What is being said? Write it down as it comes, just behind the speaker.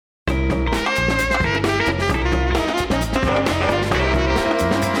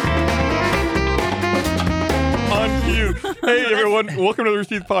Hey, everyone. Welcome to the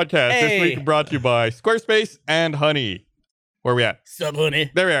Received Podcast. Hey. This week brought to you by Squarespace and Honey. Where are we at? Sup,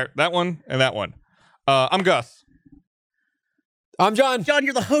 honey? There we are. That one and that one. I'm Gus. I'm John. John,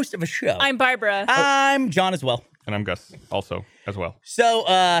 you're the host of a show. I'm Barbara. I'm John as well. And I'm Gus also as well. So,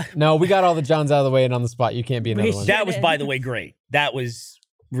 No, we got all the Johns out of the way and on the spot. You can't be another one. that was, by the way, great. That was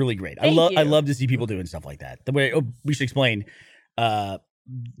really great. Thank you. I love to see people doing stuff like that. The way we should explain.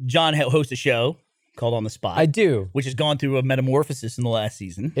 John hosts a show called On the Spot. I do. Which has gone through a metamorphosis in the last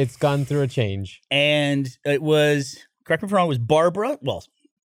season. It's gone through a change. And it was, correct me if I'm wrong, it was Barbara. Well,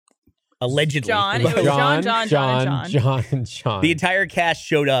 allegedly. John. It was John. The entire cast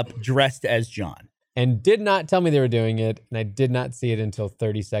showed up dressed as John. And did not tell me they were doing it. And I did not see it until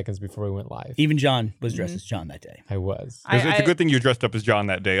 30 seconds before we went live. Even John was dressed as John that day. I was. It's a good thing you dressed up as John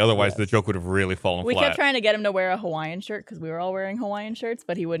that day. Otherwise, the joke would have really fallen We flat. kept trying to get him to wear a Hawaiian shirt because we were all wearing Hawaiian shirts,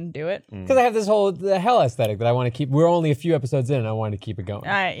 but he wouldn't do it. Because I have this the hell aesthetic that I want to keep. We're only a few episodes in and I wanted to keep it going.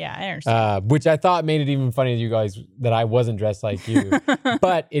 I understand. Which I thought made it even funny to you guys that I wasn't dressed like you.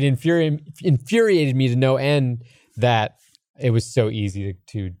 But it infuriated me to no end that it was so easy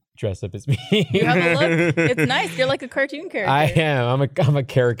to dress up as me. You have a look. It's nice. You're like a cartoon character. I am. I'm a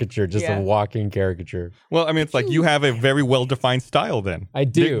caricature, just a walking caricature. Well, I mean, it's like you have a very well-defined style then. I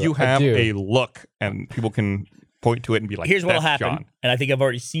do. You have I do. a look, and people can point to it and be like, Here's what'll that's happen, John. and I think I've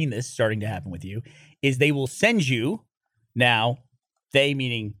already seen this starting to happen with you, is they will send you, now, they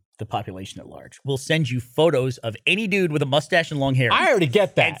meaning the population at large, will send you photos of any dude with a mustache and long hair. I already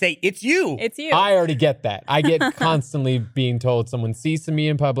get that. And say, it's you. It's you. I already get that. I get constantly being told someone sees me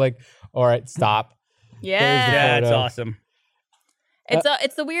in public. All right, stop. yeah. Yeah, it's photo. awesome.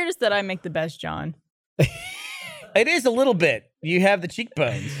 It's the weirdest that I make the best John. It is a little bit. You have the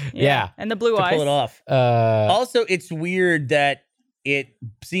cheekbones Yeah. And the blue to eyes. pull it off. Also, it's weird that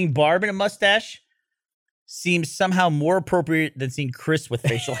seeing Barb in a mustache seems somehow more appropriate than seeing Chris with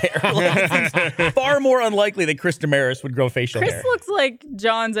facial hair. Like, it seems far more unlikely that Chris Damaris would grow facial Chris hair. looks like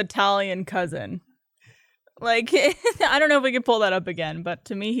John's Italian cousin. Like, I don't know if we can pull that up again, but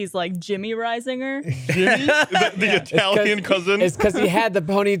to me, he's like Jimmy Risinger. Jimmy? The Italian cousin? It's because he had the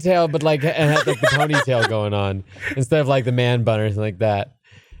ponytail, but like and had like the ponytail going on instead of like the man bun or something like that.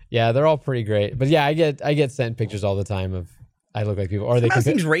 Yeah, they're all pretty great. But yeah, I get sent pictures all the time of I look like people, or Somehow they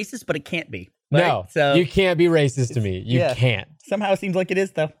seems racist, but it can't be. No, Right? So you can't be racist to me. You Yeah. can't. somehow it seems like it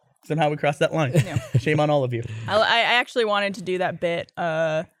is, though. Somehow we crossed that line. Shame on all of you. I actually wanted to do that bit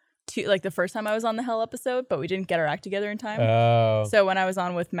like the first time I was on the Hell episode, but we didn't get our act together in time. Oh. So when I was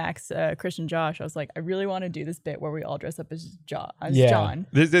on with Max, Chris, and Josh, I was like, I really want to do this bit where we all dress up as John.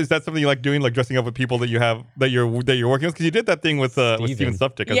 Is that something you like doing, like dressing up with people that you have that you're working with? Because you did that thing with Steven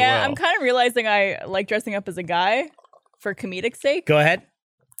Suftick as well. Yeah, I'm kind of realizing I like dressing up as a guy for comedic sake. Go ahead.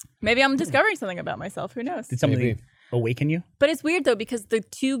 Maybe I'm discovering something about myself. Who knows? Did something Maybe. awaken you? But it's weird though because the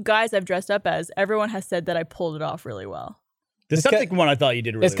two guys I've dressed up as, everyone has said that I pulled it off really well. The It's subject one I thought you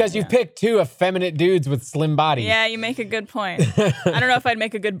did really It's because well. you picked two effeminate dudes with slim bodies. Yeah, you make a good point. I don't know if I'd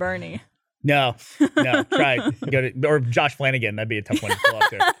make a good Burnie. No, try it. Or Josh Flanagan. That'd be a tough one to pull off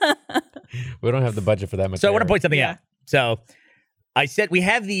too. We don't have the budget for that much. So I want to hair. point something Yeah. out. So I said we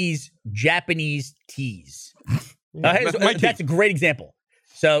have these Japanese teas. That's my tea. That's a great example.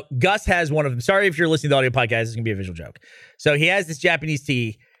 So Gus has one of them. Sorry if you're listening to the audio podcast. It's going to be a visual joke. So he has this Japanese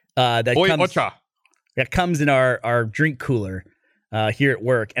tea that comes in our drink cooler here at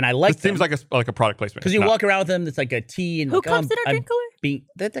work. And I like It seems like a product placement. because you walk around with them. It's like a tea. And Who like, comes in our drink cooler?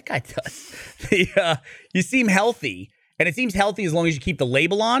 That guy does. You seem healthy. And it seems healthy as long as you keep the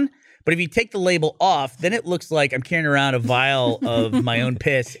label on. But if you take the label off, then it looks like I'm carrying around a vial of my own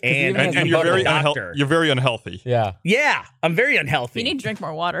piss and you're very doctor. You're very unhealthy. Yeah. Yeah, I'm very unhealthy. You need to drink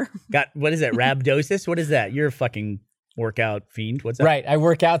more water. Got what is that? Rhabdosis? What is that? You're a fucking workout fiend. What's that? Right. I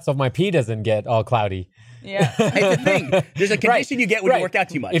work out so my pee doesn't get all cloudy. Yeah. It's a thing. There's a condition you get when you work out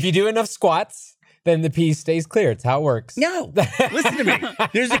too much. If you do enough squats, then the pee stays clear. It's how it works. No, listen to me.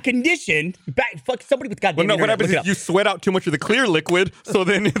 There's a condition. Fuck somebody with goddamn. Well, no, what internet, happens look it is up. you sweat out too much of the clear liquid, so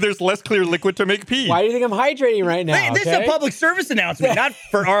then there's less clear liquid to make pee. Why do you think I'm hydrating right now? Hey, this is a okay? public service announcement, not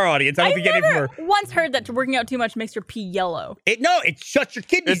for our audience. I don't I've think you get it never from once heard that working out too much makes your pee yellow. it shuts your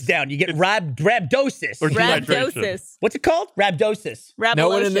kidneys down. You get rhabdosis. Or dehydration. Rhabdosis. What's it called? Rhabdosis. No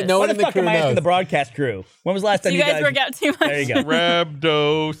one in the- no What one the in the fuck crew am I asking knows. the broadcast crew? When was the last So time you guys work out too much. There you go.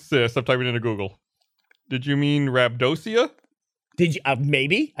 Rhabdosis. I'm typing into Google. Did you mean rhabdosia? Did you?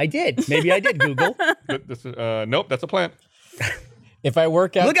 Maybe I did. Maybe I did. Google. This is, nope, that's a plant. If I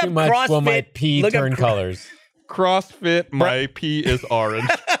work out Look too up much, will my CrossFit. pee Look up turn colors? CrossFit, my pee is orange.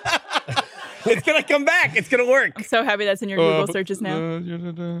 It's gonna come back. It's gonna work. I'm so happy that's in your Google searches now.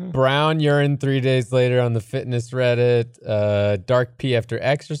 Brown urine 3 days later on the fitness Reddit. Dark pee after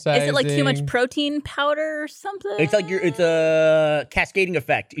exercising. Is it like too much protein powder or something? It's like it's a cascading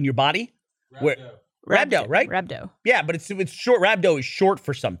effect in your body. Rhabdo, right? Rhabdo. Yeah, but it's short. Rhabdo is short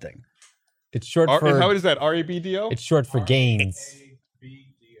for something. It's short for. How is that? RABDO? It's short for gains.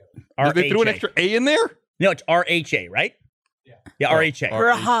 They threw an extra A in there? No, it's RHA, right? Yeah, RHA.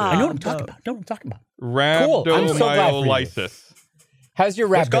 I know what I'm talking about. Rhabdomyolysis. How's your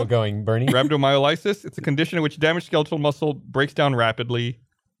rhabdo going, Burnie? Rhabdomyolysis. It's a condition in which damaged skeletal muscle breaks down rapidly.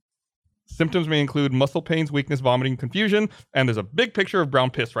 Symptoms may include muscle pains, weakness, vomiting, confusion, and there's a big picture of brown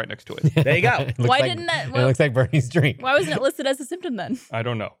piss right next to it. There you go. Why didn't that? It looks like Burnie's drink. Why wasn't it listed as a symptom then? I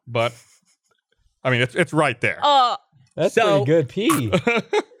don't know, but I mean, it's right there. Oh, That's pretty good pee.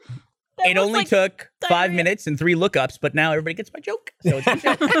 It only took 5 minutes and 3 lookups, but now everybody gets my joke. So it's a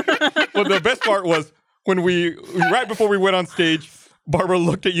joke. Well, the best part was when right before we went on stage, Barbara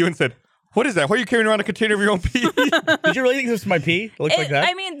looked at you and said, "What is that? Why are you carrying around a container of your own pee?" Did you really think this was my pee? It looks like that.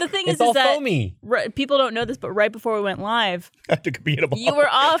 I mean, the thing It's is all that foamy. people don't know this, but right before we went live, I took a pee in a bottle. you were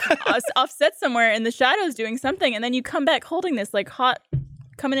offset somewhere in the shadows doing something, and then you come back holding this like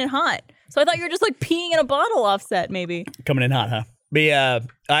coming in hot. So I thought you were just like peeing in a bottle offset, maybe. Coming in hot, huh? But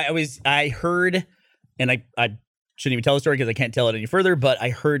I heard, and I shouldn't even tell the story because I can't tell it any further, but I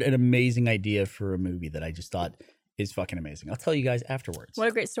heard an amazing idea for a movie that I just thought is fucking amazing. I'll tell you guys afterwards. What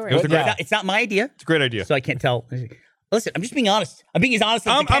a great story. It's not my idea. It's a great idea. So I can't tell. Listen, I'm just being honest. I'm being as honest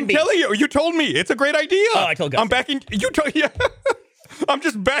as I can I'm be. telling you, you told me it's a great idea. Oh, I told Gus. I'm backing you. I'm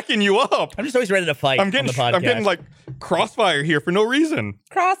just backing you up. I'm just always ready to fight on the podcast. I'm getting like crossfire here for no reason.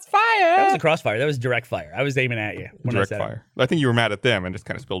 Crossfire. That was a crossfire. That was direct fire. I was aiming at you. Direct fire. I think you were mad at them and just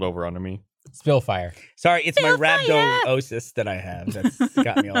kind of spilled over onto me. Spill fire. Sorry, it's my rhabdomyosis that I have that's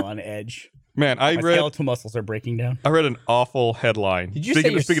got me all on edge. Man, my skeletal muscles are breaking down. I read an awful headline. Did you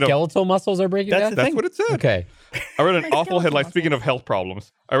say your skeletal muscles are breaking down? That's what it said. Okay. I read an awful headline. Speaking of health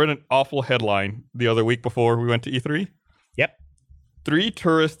problems, I read an awful headline the other week before we went to E3. Yep. 3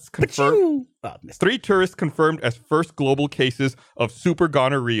 tourists confirmed as first global cases of super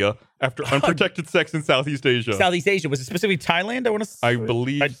gonorrhea after unprotected sex in Southeast Asia. Southeast Asia. Was it specifically Thailand? I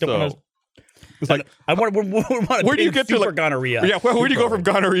believe so. It's like, where do you get to like gonorrhea? Yeah, where do you go from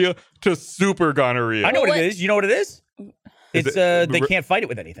gonorrhea to super gonorrhea? I know what it is. You know what it is? It's they can't fight it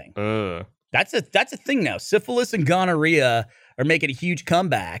with anything. That's a thing now. Syphilis and gonorrhea are making a huge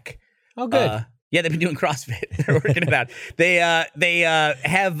comeback. Oh, good. Yeah, they've been doing CrossFit. They're working it out. They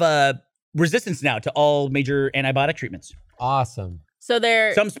have resistance now to all major antibiotic treatments. Awesome. So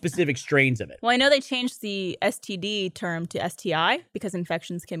they're some specific strains of it. Well, I know they changed the STD term to STI because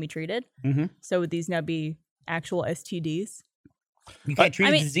infections can be treated. Mm-hmm. So would these now be actual STDs? You can't treat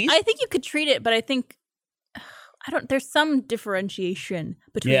a disease? I think you could treat it, but I think there's some differentiation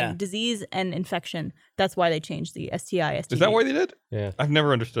between disease and infection. That's why they changed the STI, STD. Is that why they did? Yeah. I've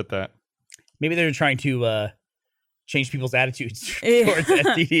never understood that. Maybe they're trying to change people's attitudes towards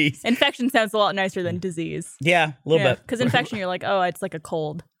STDs. Infection sounds a lot nicer than disease. Yeah, a little bit. Because infection, you're like, oh, it's like a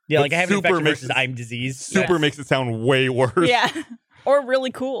cold. Yeah, but like I have an infection versus I'm diseased. Super makes it sound way worse. Yeah. Or really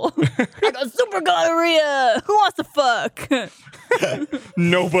cool. I got super gonorrhea. Who wants to fuck?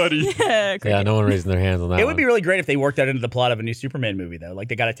 Nobody. Yeah, no one raising their hands on that. It would be really great if they worked that into the plot of a new Superman movie, though. Like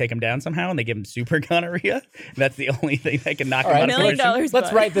they got to take him down somehow, and they give him super gonorrhea. That's the only thing that can knock him out of $1 million.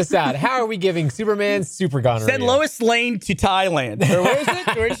 Let's write this out. How are we giving Superman super gonorrhea? Send Lois Lane to Thailand. Or where is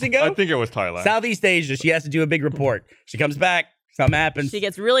it? Where did she go? I think it was Thailand. Southeast Asia. She has to do a big report. She comes back. Something happens. She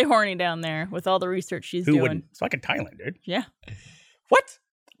gets really horny down there with all the research she's doing. Wouldn't? It's fucking Thailand, dude. Yeah. What?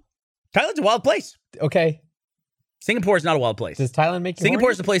 Thailand's a wild place. Okay. Singapore is not a wild place. Does Thailand make you Singapore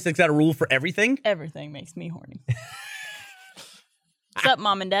horny? is the place that's got a rule for everything. Everything makes me horny. What's up,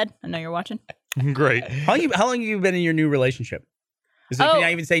 Mom and Dad? I know you're watching. Great. How long have you been in your new relationship? Can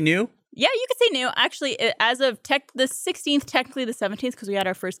I even say new? Yeah, you could say new. Actually, as of the 16th, technically the 17th, because we had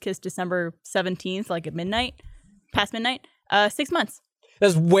our first kiss December 17th, like at midnight, past midnight. 6 months.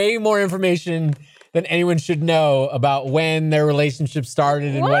 There's way more information than anyone should know about when their relationship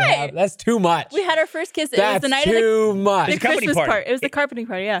started and what happened. That's too much. We had our first kiss. That's it was the night too of much. the Christmas party. It was the carpeting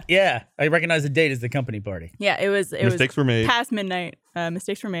party. Yeah. Yeah, I recognize the date as the company party. Yeah, it was. Mistakes were made. Past midnight.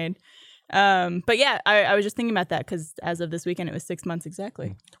 Mistakes were made. But yeah, I was just thinking about that because as of this weekend, it was 6 months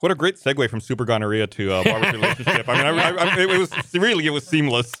exactly. What a great segue from super gonorrhea to Barbara's relationship. I mean, it was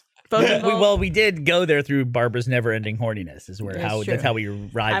seamless. We did go there through Barbara's never-ending horniness. That's how we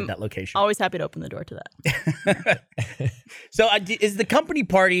arrived at that location. Always happy to open the door to that. So, is the company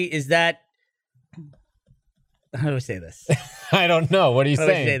party? Is that how do I say this? I don't know. What are you How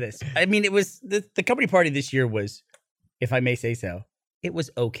do I saying? say this? I mean, it was the company party this year was, if I may say so, it was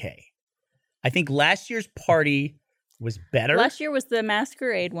okay. I think last year's party was better. Last year was the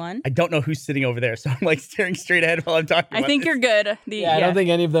masquerade one. I don't know who's sitting over there, so I'm like staring straight ahead while I'm talking about I think this. you're good. I don't think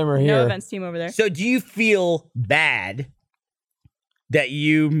any of them are here. No events team over there. So do you feel bad that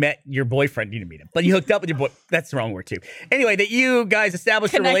you met your boyfriend? You didn't meet him, but you hooked up with your boy. That's the wrong word too. Anyway, that you guys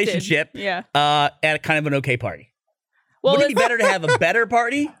established Connected. a relationship Yeah. at a kind of an okay party. Well, Would it be better to have a better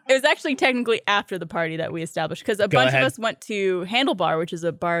party? It was actually technically after the party that we established because a Go bunch ahead. of us went to Handlebar, which is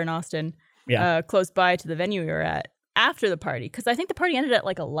a bar in Austin, Yeah. close by to the venue we were at after the party. Because I think the party ended at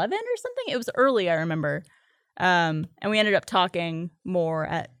like 11 or something. It was early, I remember. And we ended up talking more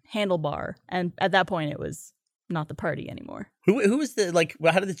at Handlebar. And at that point, it was not the party anymore. Who was the like?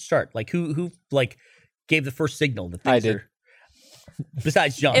 Well, how did it start? Like who like gave the first signal that things I did. are?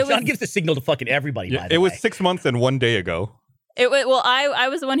 Besides John, It was- John gives the signal to fucking everybody. Yeah, by the it was way. 6 months and 1 day ago. Well, I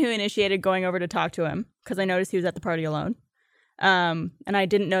was the one who initiated going over to talk to him because I noticed he was at the party alone. And I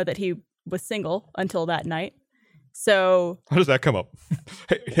didn't know that he was single until that night. So How does that come up?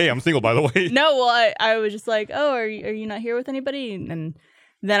 Hey, I'm single, by the way. no, well, I was just like, oh, are you not here with anybody? And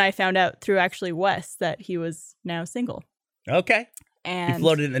then I found out through actually Wes that he was now single. Okay. You And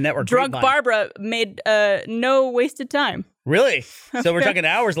floated in the network. drunk grapevine. Barbara made no wasted time. Really? So we're talking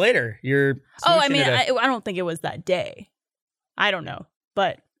hours later. You're. Oh, I smooching mean, at a- I don't think it was that day. I don't know,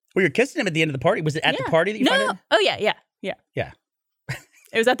 but well, you're kissing him at the end of the party. Was it at the yeah. party that you no, found no. out? Oh yeah. Yeah.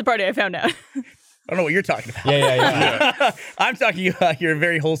 It was at the party I found out. I don't know what you're talking about. Yeah. I'm talking about your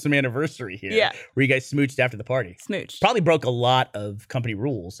very wholesome anniversary here. Yeah. Where you guys smooched after the party. Smooch. Probably broke a lot of company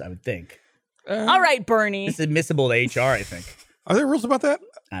rules, I would think. All right, Bernie. It's admissible to HR, I think. Are there rules about that?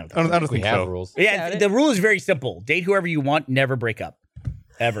 I don't I know. don't We think have so. rules. Yeah, Doubt it. the rule is very simple. Date whoever you want, never break up.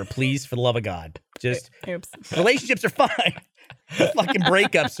 Ever. Please, for the love of God. Just Oops. relationships are fine. The fucking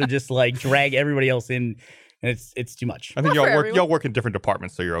breakups are just like drag everybody else in, and it's too much. I think Not for everyone. y'all work in different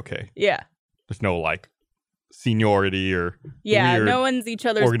departments, so you're okay. Yeah. There's no like seniority or Yeah, weird no one's each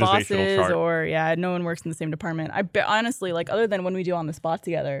other's organizational bosses chart. or no one works in the same department. Honestly, like other than when we do on the spot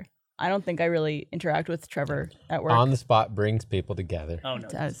together, I don't think I really interact with Trevor at work. On the spot brings people together. Oh no.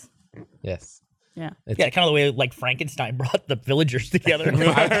 It does. Yes. Yeah. Yeah, kind of the way like Frankenstein brought the villagers together. kind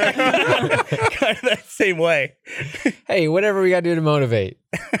of that same way. Hey, whatever we got to do to motivate.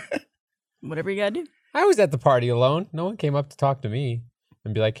 Whatever you gotta do. I was at the party alone. No one came up to talk to me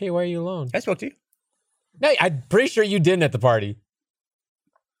and be like, hey, why are you alone? I spoke to you. No, I'm pretty sure you didn't at the party.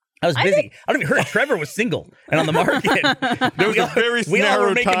 I was busy. I don't even heard Trevor was single and on the market. There was a very We all narrow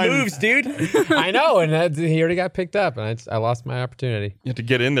were making time. moves, dude. I know, and he already got picked up, and I lost my opportunity. You had to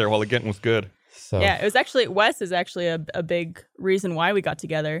get in there while the getting was good. So Yeah, it was actually Wes is actually a big reason why we got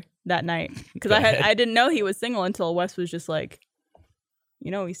together that night because I didn't know he was single until Wes was just like,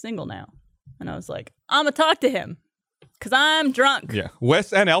 he's single now, and I was like, I'm gonna talk to him because I'm drunk. Yeah,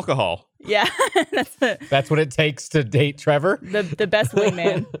 Wes and alcohol. Yeah, that's what it takes to date Trevor. the best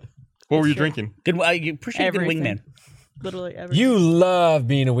wingman. What were you true. drinking? Good. You appreciate a good Everything. wingman. Literally everything. You love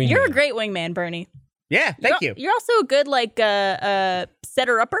being a wingman. You're a great wingman, Bernie. Yeah, thank you. You're also a good like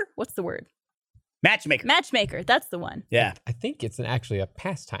setter upper. What's the word? Matchmaker. Matchmaker. That's the one. Yeah, I think it's actually a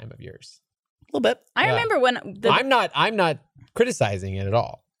pastime of yours. a little bit. I Yeah. remember when I'm not criticizing it at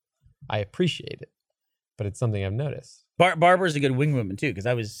all. I appreciate it, but it's something I've noticed. Barbara's a good wingwoman too, because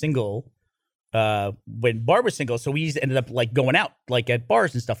I was single when Barb was single, so we used to ended up like going out like at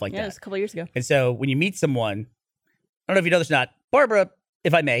bars and stuff like it that. was a couple years ago. And so when you meet someone, I don't know if you know this or not, Barbara,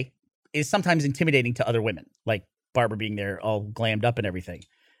 if I may, is sometimes intimidating to other women. Like Barbara being there all glammed up and everything.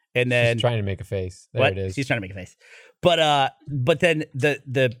 And then She's trying to make a face. There what? it is. She's trying to make a face. But then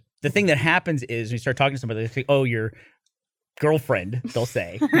the thing that happens is when you start talking to somebody, they say, oh, your girlfriend, they'll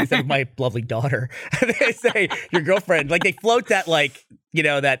say, instead of my lovely daughter, they say your girlfriend. Like they float that like,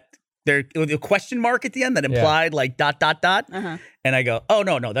 that there with a question mark at the end that implied like ... Uh-huh. And I go, oh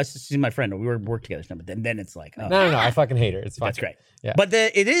no, she's my friend. We work together. And then it's like, oh, No, I fucking hate her. It's fine. that's great. Yeah. But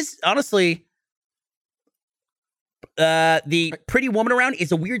it is honestly the pretty woman around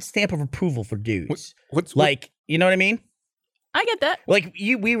is a weird stamp of approval for dudes. What's Like, you know what I mean? I get that. Like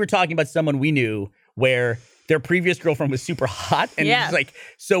we were talking about someone we knew where their previous girlfriend was super hot, and Yeah. it's like,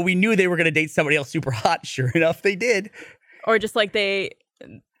 so we knew they were going to date somebody else super hot. Sure enough, they did. Or just like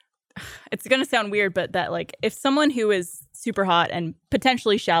it's gonna sound weird, but that like if someone who is super hot and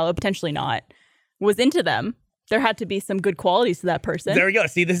potentially shallow, potentially not, was into them, there had to be some good qualities to that person. There we go.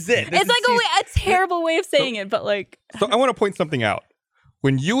 See, this is it. It's like a terrible way of saying it, but like So I want to point something out.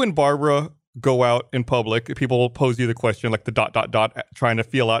 When you and Barbara go out in public, people will pose you the question like the ... trying to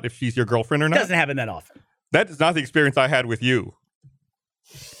feel out if she's your girlfriend or It not. doesn't happen that often. That is not the experience I had with you.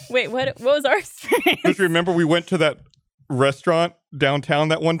 Wait, what was our experience? Just remember we went to that restaurant downtown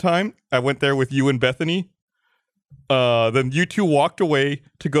that one time. I went there with you and Bethany. Then you two walked away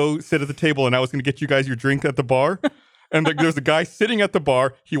to go sit at the table, and I was going to get you guys your drink at the bar. And there's a guy sitting at the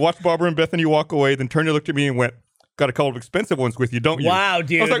bar. He watched Barbara and Bethany walk away, then turned and looked at me and went, "Got a couple of expensive ones with you, don't you?" Wow,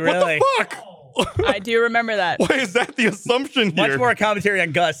 dude, I was like, really? "What the fuck?" I do remember that. Why is that the assumption here? Much more commentary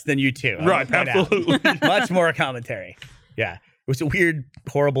on Gus than you two. Right, absolutely. Much more commentary. Yeah. It was a weird,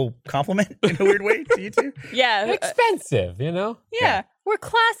 horrible compliment in a weird way to you two. Yeah. Expensive, you know? Yeah. We're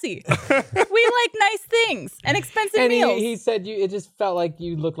classy. We like nice things and expensive And meals. he said it just felt like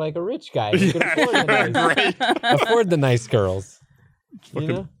you looked like a rich guy. You could afford the nice girls. You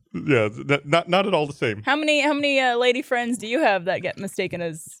know? Yeah, not at all the same. How many lady friends do you have that get mistaken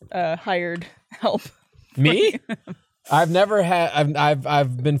as hired help? Me? I've never had.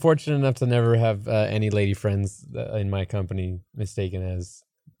 I've been fortunate enough to never have any lady friends in my company mistaken as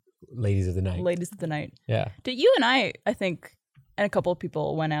ladies of the night. Ladies of the night. Yeah. Did you and I think, and a couple of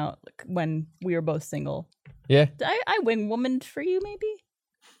people went out when we were both single. Yeah. Did I wing womaned for you?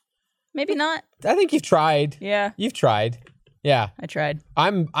 Maybe not. I think you've tried. Yeah, You've tried. Yeah. I tried.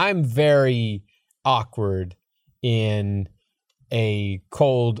 I'm very awkward in a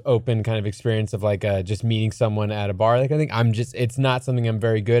cold, open kind of experience of like just meeting someone at a bar. Like I think it's not something I'm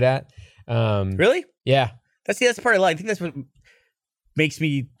very good at. Really? Yeah. That's the part I like. I think that's what makes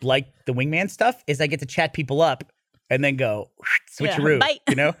me like the wingman stuff is I get to chat people up and then go switcheroo. Bite.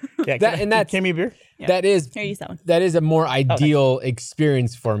 You know? Yeah. Can me a beer? Yeah. That is Here, use that one. that is a more ideal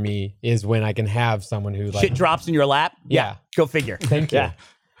experience for me is when I can have someone who like Shit drops in your lap? Yeah. Go figure. Thank you. Yeah.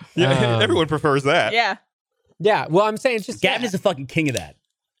 Yeah, everyone prefers that. Yeah, Yeah. Well, I'm saying it's just Gavin is the fucking king of that.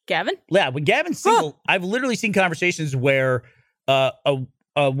 Gavin. Yeah, when Gavin's single, I've literally seen conversations where a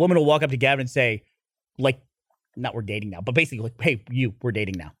woman will walk up to Gavin and say, like, not we're dating now, but basically like, hey, we're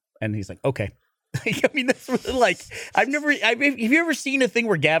dating now. And he's like, okay. I mean, that's really like, have you ever seen a thing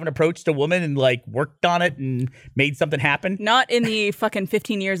where Gavin approached a woman and like worked on it and made something happen? Not in the fucking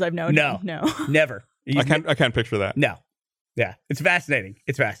 15 years I've known him. No. Never. I can't picture that. No. Yeah. It's fascinating.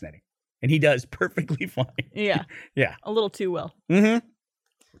 And he does perfectly fine. Yeah. Yeah. A little too well. Mm-hmm.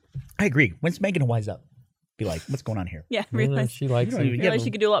 I agree. When's Megan to wise up? Be like, what's going on here? Yeah, I don't know, realize she likes You don't him. even- realize she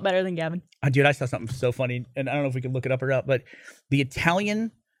could do a lot better than Gavin. Dude, I saw something so funny, and I don't know if we can look it up or not, but the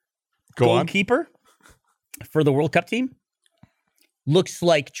Italian Go on. goalkeeper for the World Cup team looks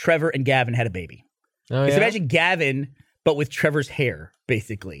like Trevor and Gavin had a baby. Oh, Just yeah? imagine Gavin, but with Trevor's hair,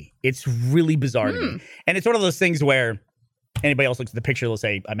 basically. It's really bizarre to me. And it's one of those things where anybody else looks at the picture, they'll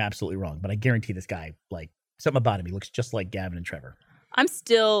say, I'm absolutely wrong. But I guarantee this guy, like, something about him, he looks just like Gavin and Trevor.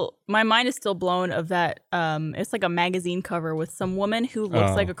 My mind is still blown of that. It's like a magazine cover with some woman who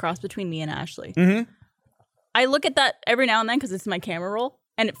looks like a cross between me and Ashley. Mm-hmm. I look at that every now and then because it's my camera roll,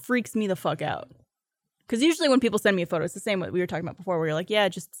 and it freaks me the fuck out. Because usually when people send me a photo, it's the same what we were talking about before, where you're like, yeah,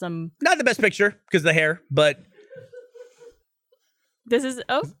 just some. Not the best picture because of the hair, but This is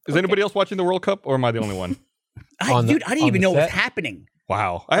Is anybody else watching the World Cup, or am I the only one? I didn't on even the know what was set? happening.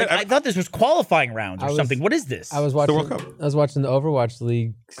 Wow. I thought this was qualifying rounds or something. What is this? I was World watching. Cup. I was watching the Overwatch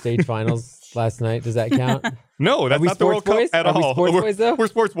League stage finals last night. Does that count? No, that's we not the World sports Cup boys? at Are we all. sports boys, though? We're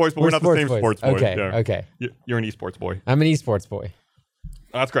sports boys, but we're not the same sports boys. Okay, Yeah. okay. You're an esports boy. I'm an esports boy.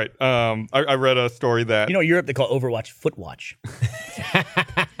 That's great. I read a story that You know, Europe they call Overwatch Footwatch.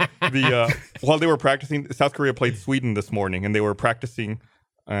 while they were practicing, South Korea played Sweden this morning, and they were practicing,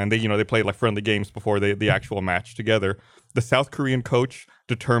 and they played like friendly games before the actual match together. The South Korean coach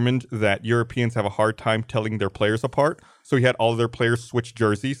determined that Europeans have a hard time telling their players apart, so he had all of their players switch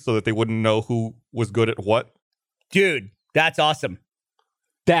jerseys so that they wouldn't know who was good at what. Dude, that's awesome.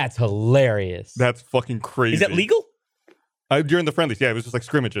 That's hilarious. That's fucking crazy. Is that legal? During the friendlies, yeah, it was just like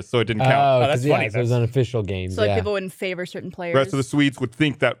scrimmages, so it didn't count. Oh, that's 'cause, funny. So it was unofficial games. so like yeah. people wouldn't favor certain players. Right, so the Swedes would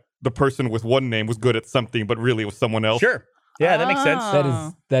think that the person with one name was good at something, but really it was someone else. Sure. Yeah, that makes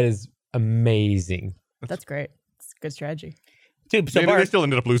sense. That is amazing. That's great. It's a good strategy. Dude, so They Bart, still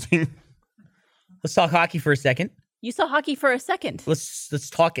ended up losing. let's talk hockey for a second. You saw hockey for a second. Let's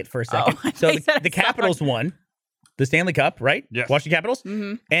talk it for a second. I So thought you said I the saw Capitals won the Stanley Cup, right? Yes. Washington Capitals.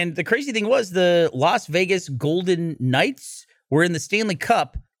 Mm-hmm. And the crazy thing was the Las Vegas Golden Knights were in the Stanley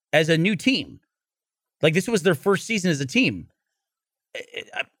Cup as a new team. Like this was their first season as a team.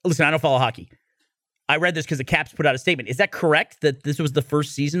 Listen, I don't follow hockey. I read this because the Caps put out a statement. Is that correct that this was the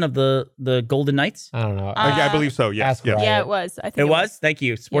first season of the Golden Knights? I don't know. I believe so. Yes. ask yes. Ryan. Yeah, it was. I think It was? Thank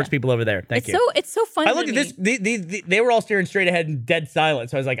you. Sports Yeah. people over there. Thank you. It's so funny. I looked at this. They were all staring straight ahead in dead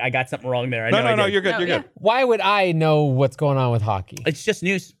silence. So I was like, I got something wrong there. I know I No, did. you're good. No, You're yeah. good. Why would I know what's going on with hockey? It's just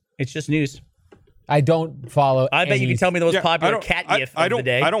news. It's just news. I don't follow. I bet you can tell me the most popular cat gif of the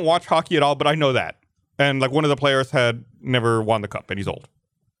day. I don't watch hockey at all, but I know that. And like one of the players had never won the cup, and he's old.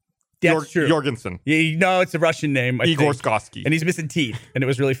 That's true. Jorgensen. Yeah, no, it's a Russian name. Igor Skorsky. And he's missing teeth, and it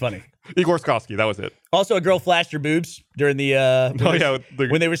was really funny. Igor Skorsky, that was it. Also, a girl flashed her boobs during the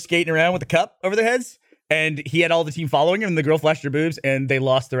when they were skating around with the cup over their heads, and he had all the team following him, and the girl flashed her boobs, and they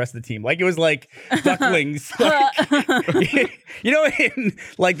lost the rest of the team. Like it was like ducklings. You know, in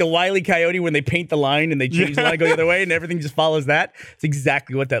like the Wile E. Coyote when they paint the line and they change the line, go the other way, and everything just follows that. It's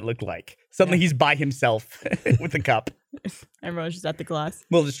exactly what that looked like. Suddenly he's by himself with the cup. Everyone's just at the glass. A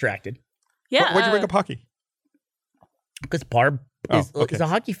little distracted. Yeah. Why'd you bring up hockey? Because Barb is a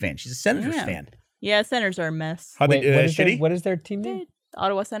hockey fan. She's a Senators fan. Yeah, Senators are a mess. How Wait, shitty? what is their team name?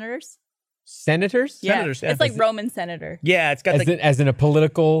 Ottawa Senators. Senators? Yeah, Senators, yeah. it's like Roman senator. Yeah, it's got As in a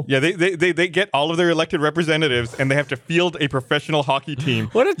political. Yeah, they get all of their elected representatives, and they have to field a professional hockey team.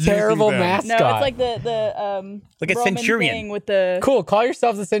 What a terrible them. mascot. No, it's like the like a Roman centurion thing with the Cool. Call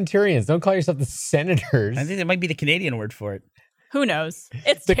yourselves the Centurions. Don't call yourself the Senators. I think that might be the Canadian word for it. Who knows?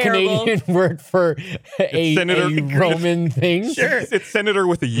 It's the terrible. Canadian word for a Roman thing. Sure. It's senator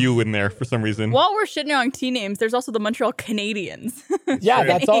with a U in there for some reason. While we're shitting on team names, there's also the Montreal Canadiens. Yeah,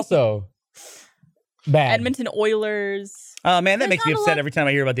 that's also bad. Edmonton Oilers. Oh man, that There's makes me not a upset lot- every time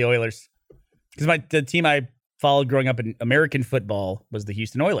I hear about the Oilers. Because the team I followed growing up in American football was the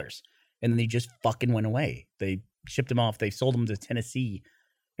Houston Oilers, and then they just fucking went away. They shipped them off. They sold them to Tennessee,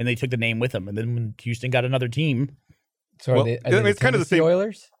 and they took the name with them. And then when Houston got another team, So Well, are they it's kind of the Tennessee same-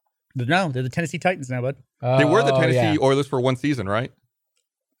 Oilers? no, they're the Tennessee Titans now, bud. They were the Oh, Tennessee yeah. Oilers for one season, right?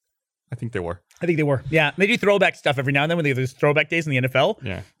 I think they were. I think they were. Yeah, they do throwback stuff every now and then when they have those throwback days in the NFL.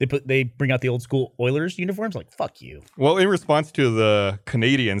 Yeah. They bring out the old school Oilers uniforms. Like fuck you. Well, in response to the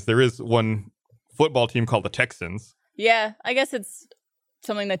Canadians, there is one football team called the Texans. Yeah, I guess it's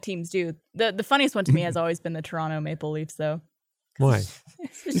something that teams do. The funniest one to me has always been the Toronto Maple Leafs, though. Why?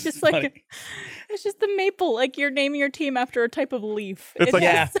 It's just like funny. it's just the maple. Like you're naming your team after a type of leaf. It's like-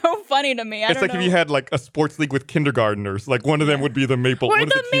 just so funny to me. I It's don't like know. if you had like a sports league with kindergartners. Like one of them would be the Maple. We're one of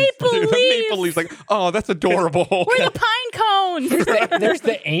the teams- Maple the Maple Leafs. Leafs. Like, oh, that's adorable. We're the pine cones. There's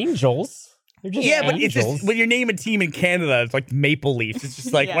the Angels. They're just Yeah, but it's Angels. just when you name a team in Canada, it's like Maple Leafs. It's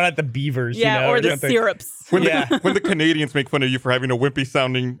just like Yeah. why not the Beavers? Yeah, you know, or the something. syrups. When Yeah. when the Canadians make fun of you for having a wimpy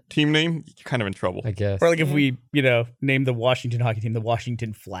sounding team name, you're kind of in trouble. I guess. Or like if we, name the Washington hockey team the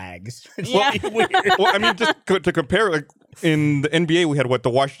Washington Flags. It's Yeah. really weird. Well, I mean, just to compare, like in the NBA, we had the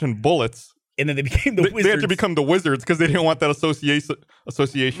Washington Bullets. And then they became the Wizards. They had to become the Wizards because they didn't want that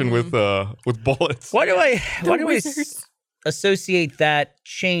association with bullets. Why do I Wizards. associate that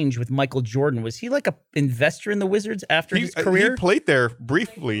change with Michael Jordan? Was he like a investor in the Wizards after his career? He played there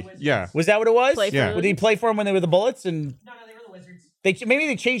briefly. Yeah. Was that what it was? Play for Yeah. the Did he play for him when they were the Bullets? And No, they were the Wizards. maybe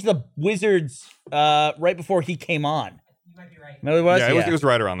they changed the Wizards right before he came on. You might be right. No, it was. Yeah, it was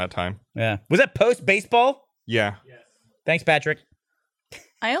right around that time. Yeah. Was that post baseball? Yeah. Thanks, Patrick.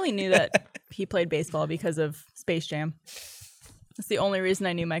 I only knew that he played baseball because of Space Jam. That's the only reason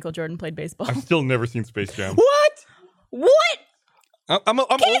I knew Michael Jordan played baseball. I've still never seen Space Jam. What? What? I'm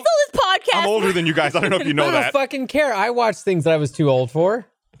Cancel this podcast. I'm older than you guys. I don't know if you know I don't that. fucking care. I watched things that I was too old for.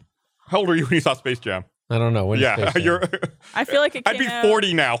 How old were you when you saw Space Jam? I don't know. When did Space Yeah, Jam? you're. I feel like it I'd came be out,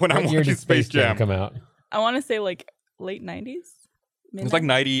 40 now when I'm What year watching did Space Space Jam. come out? I want to say like late 90s. It was like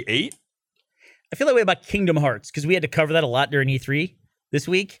 98. I feel that way about Kingdom Hearts because we had to cover that a lot during E3 this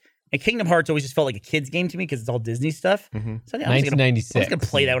week. And Kingdom Hearts always just felt like a kid's game to me because it's all Disney stuff. Mm-hmm. So I was 1996. going to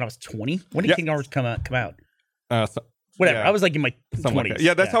play that when I was 20. When did Yeah. Kingdom Hearts come out? Uh, Whatever. yeah. I was like in my Something 20s. like that.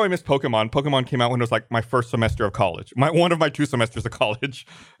 Yeah, that's how I missed Pokemon. Pokemon came out when it was like my first semester of college. One of my 2 semesters of college.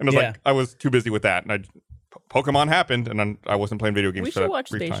 And it was Yeah. like, I was too busy with that. And Pokemon happened, and then I wasn't playing video games We for should that watch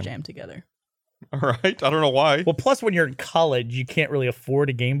brief Space time. Jam together. All right. I don't know why. Well, plus when you're in college, you can't really afford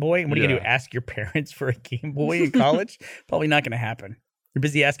a Game Boy. And what are you going to do? Yeah. Ask your parents for a Game Boy in college? Probably not going to happen. You're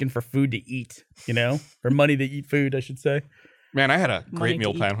busy asking for food to eat, or money to eat food, I should say. Man, I had a great Money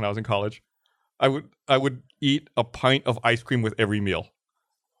meal to plan when I was in college. I would eat a pint of ice cream with every meal.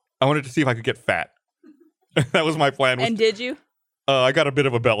 I wanted to see if I could get fat. That was my plan. And did you? I got a bit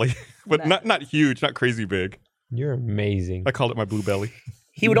of a belly, but That- not huge, not crazy big. You're amazing. I called it my blue belly.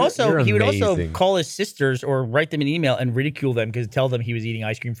 He would You're also amazing. call his sisters or write them an email and ridicule them because tell them he was eating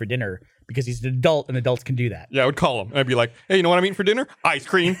ice cream for dinner because he's an adult and adults can do that. Yeah, I would call him. And I'd be like, hey, you know what I'm eating for dinner? Ice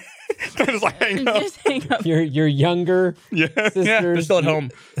cream. Just like hang up. Just hang up. Your younger Yeah. sisters. Yeah, they're still at home.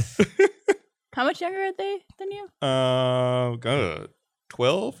 How much younger are they than you?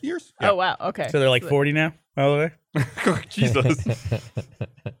 12 years? Yeah. Oh wow. Okay. So they're like 40 now, all the way. Jesus.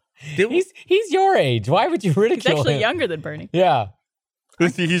 Did we- He's your age. Why would you He's ridicule actually him? younger than Bernie. Yeah.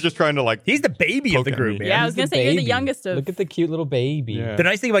 See, he's just trying to like. He's the baby of the Poke at group, me. man. Yeah, I was gonna say you're the Baby. youngest of. Look at the cute little baby. Yeah. The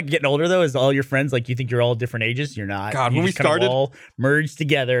nice thing about getting older, though, is all your friends, like, you think you're all different ages. You're not. God, You when we just kind of started- all merged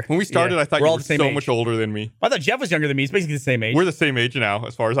together. When we started, Yeah. I thought We're you all were the same so age. much older than me. I thought Jeff was younger than me. He's basically the same age. We're the same age now,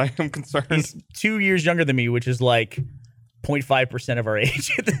 as far as I am concerned. He's 2 years younger than me, which is like 0.5% of our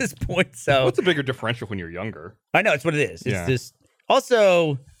age at this point. So What's a bigger differential when you're younger? I know it's what it is. It's Yeah. just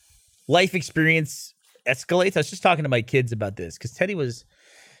also life experience escalates. I was just talking to my kids about this because Teddy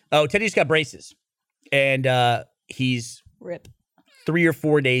just got braces, and he's Rip. 3 or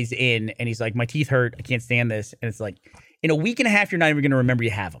 4 days in, and he's like, my teeth hurt. I can't stand this. And it's like, in a week and a half, you're not even going to remember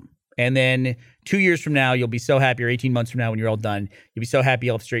you have them. And then 2 years from now, you'll be so happy, or 18 months from now when you're all done, you'll be so happy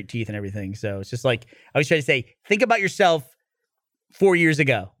you'll have straight teeth and everything. So it's just like, I was trying to say, think about yourself 4 years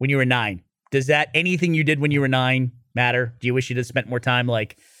ago when you were 9. Does that, anything you did when you were 9 matter? Do you wish you'd have spent more time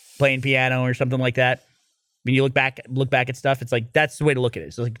like playing piano or something like that? When you look back at stuff, it's like, that's the way to look at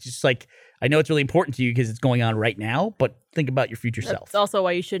it. So like, just like, I know it's really important to you because it's going on right now, but think about your future self. That's also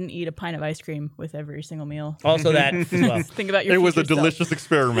why you shouldn't eat a pint of ice cream with every single meal. Also that as well. Think about your It was a future self. delicious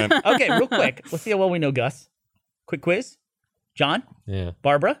experiment. Okay, real quick. Let's see how well we know Gus. Quick quiz. John, Yeah.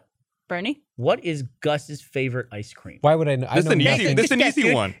 Barbara, Bernie? what is Gus's favorite ice cream? Why would I know? I This know is an easy- nothing. this is an Just guess, easy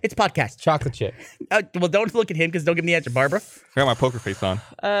dude. one. It's podcast. Chocolate chip. Well, don't look at him because don't give him the answer. Barbara, I got my poker face on.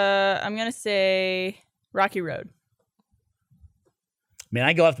 I'm gonna say Rocky Road. man,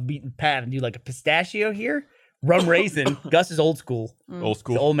 I go off the beaten path and do like a pistachio here. Rum raisin. Gus is old school. Old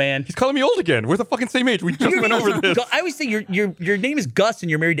school. He's an old man. He's calling me old again. We're the fucking same age. We just went over this. I always say your name is Gus and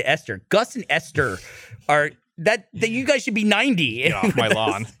you're married to Esther. Gus and Esther are that you guys should be 90. Get off my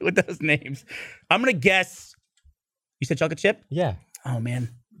lawn. With those names. I'm gonna guess. You said chocolate chip? Yeah. Oh man,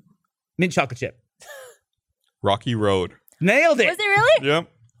 mint chocolate chip. Rocky Road. Nailed it. Was it really? Yep.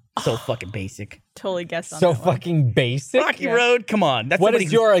 So fucking basic. Totally guessed on So that one. fucking basic. Rocky Yeah. Road. Come on. That's What somebody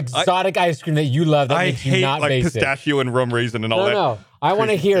is who- your exotic ice cream that you love that I makes you hate not like basic? pistachio and rum raisin and all that. No. I want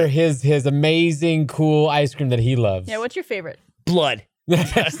to hear his amazing, cool ice cream that he loves. Yeah, what's your favorite? blood?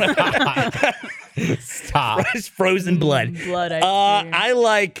 Stop. It's frozen blood. Blood ice cream. I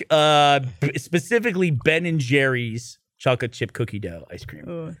like specifically Ben and Jerry's chocolate chip cookie dough ice cream.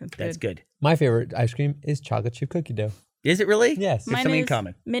 Ooh, That's good. My favorite ice cream is chocolate chip cookie dough. Is it really? Yes. There's Mine something in is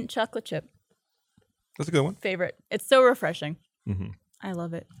common. mint chocolate chip. That's a good one. Favorite. It's so refreshing. Mm-hmm. I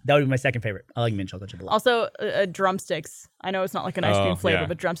love it. That would be my second favorite. I like mint chocolate chip a lot. Also, drumsticks. I know it's not like an ice cream Oh, flavor, yeah.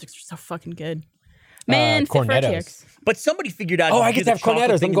 but drumsticks are so fucking good. Man, fit for Cornettos. TX. But somebody figured out. Oh, to I do get to the have chocolate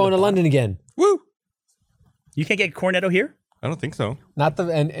cornettos. thing I'm in going the to bottom. London again. Woo! You can't get cornetto here. I don't think so. Not the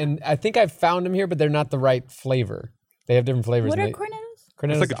and I think I've found them here, but they're not the right flavor. They have different flavors. What and are they- cornettos?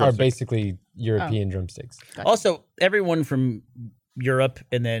 Cornettos like a are drumstick. basically European drumsticks. Also, everyone from Europe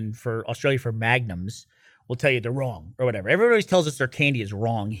and then for Australia for Magnums will tell you they're wrong or whatever. Everyone always tells us their candy is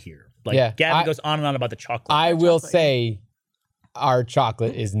wrong here. Like Yeah, Gavin I- goes on and on about the chocolate. I will chocolate. say our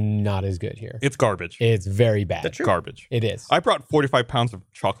chocolate is not as good here. It's garbage. It's very bad. That's true. Garbage. It is. I brought 45 pounds of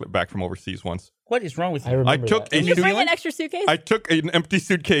chocolate back from overseas once. What is wrong with I you? remember took that. a Did you New bring Zealand? an extra suitcase? I took an empty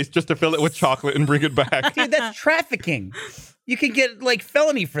suitcase just to fill it with chocolate and bring it back. Dude, that's trafficking. You can get like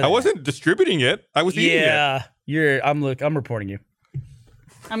felony for that. I wasn't distributing it. I was eating it. Yeah, I'm reporting you.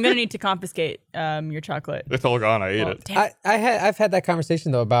 I'm gonna need to confiscate your chocolate. It's all gone. I ate Well, it. damn it. I've had that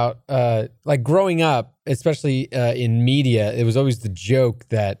conversation though about like growing up, especially in media. It was always the joke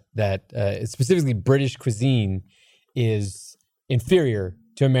that specifically British cuisine is inferior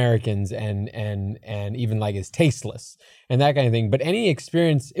to Americans and even like is tasteless and that kind of thing. But any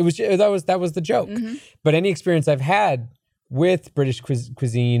experience, that was the joke. Mm-hmm. But any experience I've had with British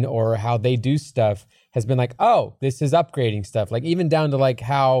cuisine or how they do stuff has been like, oh, this is upgrading stuff. Like even down to like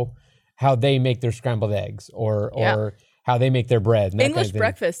how they make their scrambled eggs or how they make their bread. And that English kind of thing.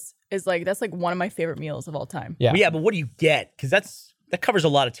 breakfast is that's like one of my favorite meals of all time. Yeah. Well, yeah, but what do you get? Because that covers a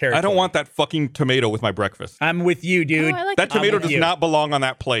lot of territory. I don't want that fucking tomato with my breakfast. I'm with you, dude. Oh, I like That the tomato with does you. not belong on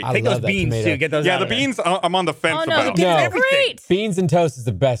that plate. I Take love those that beans tomato. too. Get those Yeah, out the of there. beans, I'm on the fence Oh no, about. the beans No. are Everything. great. Beans and toast is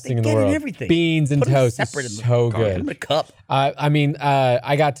the best thing in the Get in world. everything. Beans and Put 'em toast separate is in the- so Put 'em in good. a cup. I mean,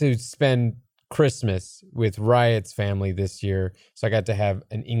 I got to spend Christmas with Riot's family this year, so I got to have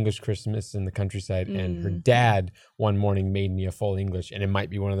an English Christmas in the countryside. And her dad one morning made me a full English, and it might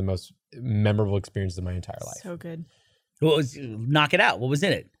be one of the most memorable experiences of my entire life. So good. Knock it out. What was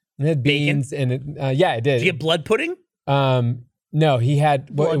in it? It had beans and it, yeah, it did. Did you get blood pudding? No, he had.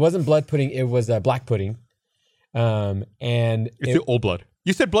 Well, it wasn't blood pudding. It was black pudding. And It's it, the old blood.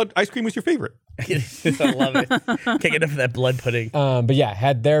 You said blood ice cream was your favorite. I love it. Can't get enough of that blood pudding. but yeah,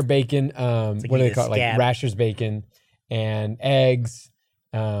 had their bacon. What do you they eat a call it? Like scab. Rasher's bacon and eggs,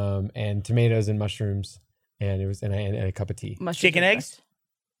 and tomatoes and mushrooms, and it was and a cup of tea. Mushrooms Chicken are the eggs? best.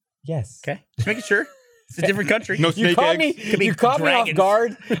 Yes. Okay, just making sure. It's a different country. No You snake caught eggs. me. You caught me off dragons.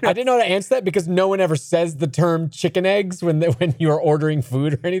 guard. I didn't know how to answer that because no one ever says the term chicken eggs when you are ordering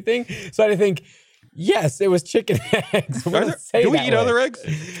food or anything. So I had to think, yes, it was chicken eggs. Do we eat other eggs?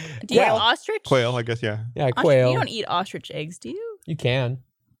 Do you eat Quail. ostrich? Quail, I guess. Yeah. Yeah, Ostrich- quail. You don't eat ostrich eggs, do you? You can.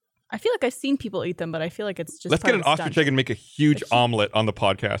 I feel like I've seen people eat them, but I feel like it's just Let's part get an of the ostrich stunt. egg and make a huge omelet on the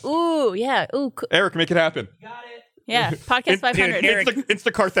podcast. Ooh, yeah. Ooh, Eric, make it happen. yeah. Podcast 500. Eric-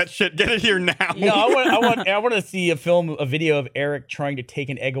 Instacart that shit. Get it here now. No, I want to see a video of Eric trying to take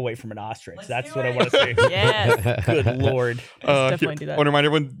an egg away from an ostrich. That's what I want to see. Yes. Good Lord. definitely do that. I want to remind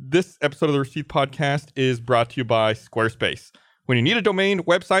everyone this episode of the Receipt Podcast is brought to you by Squarespace. When you need a domain,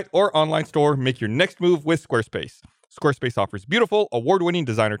 website, or online store, make your next move with Squarespace. Squarespace offers beautiful, award-winning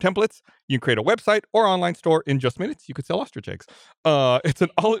designer templates. You can create a website or online store in just minutes. You could sell ostrich eggs. It's an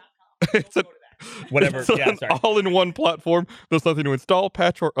Whatever. It's Yeah, an sorry. all-in-one platform. There's nothing to install,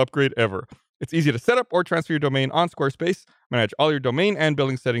 patch, or upgrade ever. It's easy to set up or transfer your domain on Squarespace. Manage all your domain and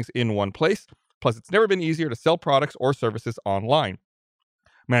billing settings in one place. Plus, it's never been easier to sell products or services online.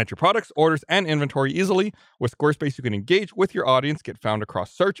 Manage your products, orders, and inventory easily. With Squarespace, you can engage with your audience, get found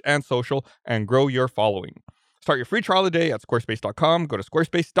across search and social, and grow your following. Start your free trial today at squarespace.com. Go to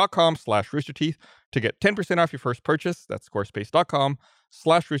squarespace.com/roosterteeth to get 10% off your first purchase. That's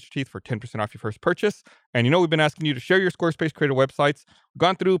squarespace.com/roosterteeth for 10% off your first purchase. And we've been asking you to share your Squarespace created websites. We've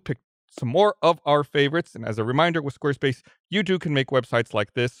gone through, picked some more of our favorites. And as a reminder, with Squarespace, you too can make websites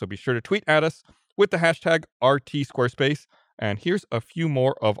like this. So be sure to tweet at us with the hashtag RTSquarespace. And here's a few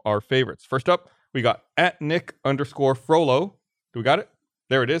more of our favorites. First up, we got @Nick_Frollo. Do we got it?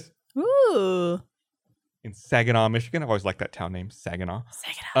 There it is. Ooh. In Saginaw, Michigan. I've always liked that town name, Saginaw.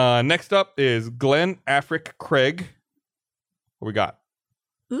 Next up is Glenn Afric Craig. What we got?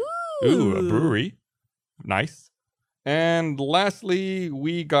 Ooh, a brewery. Nice. And lastly,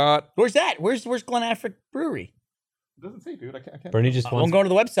 we got... Where's that? Where's Glen Afric Brewery? It doesn't say, dude. I can't. Bernie just I'm wants. going to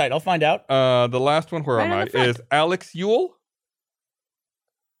the website. I'll find out. The last one, where Right am on I? the front. Is Alex Ewell.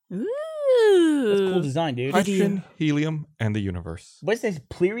 Ooh. That's a cool design, dude. Hydrogen, helium, and the universe. What's this?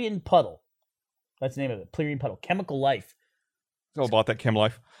 Plerian Puddle. That's the name of it. Plerian Puddle. Chemical Life. It's all about that chem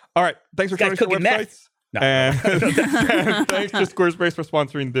life. All right. Thanks for This guy's showing us your cooking websites. meth. No. And thanks to Squarespace for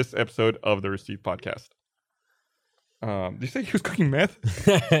sponsoring this episode of the Receipt Podcast. Did you say he was cooking meth?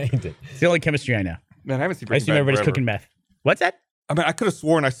 He did. It's the only chemistry I know. Man, I haven't seen I Breaking assume Bad everybody's forever. cooking meth. What's that? I mean, I could have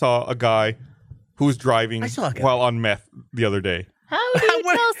sworn I saw a guy who was driving I saw a guy. while on meth the other day. How do you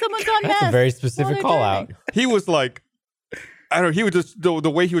tell someone's on meth? That's a very while specific they're call out. driving? He was like, I don't know, he was just,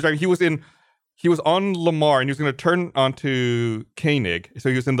 the way he was driving, he was on Lamar and he was going to turn onto Koenig. So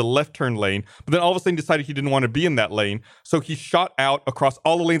he was in the left turn lane, but then all of a sudden decided he didn't want to be in that lane. So he shot out across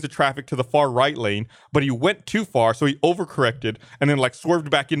all the lanes of traffic to the far right lane, but he went too far. So he overcorrected and then swerved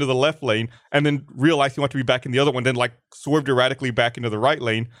back into the left lane and then realized he wanted to be back in the other one, then swerved erratically back into the right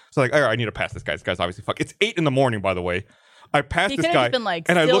lane. So all right, I need to pass this guy. This guy's obviously fucked. It's 8 a.m, by the way. I passed He this could've guy just been,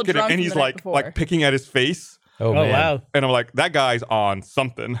 and I still look at him drunk and from he's the night before. picking at his face. Oh, man. Wow. And I'm like, that guy's on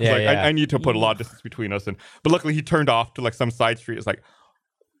something. Yeah, yeah. I need to put a lot of distance between us. But luckily he turned off to some side street. It's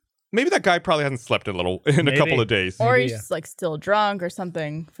maybe that guy probably hasn't slept in a Maybe. couple of days. Or Maybe, he's yeah. just still drunk or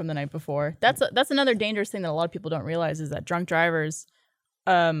something from the night before. That's another dangerous thing that a lot of people don't realize is that drunk drivers,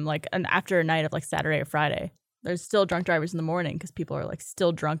 after a night of Saturday or Friday, there's still drunk drivers in the morning because people are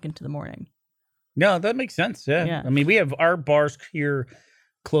still drunk into the morning. No, that makes sense. Yeah. Yeah. I mean, we have our bars here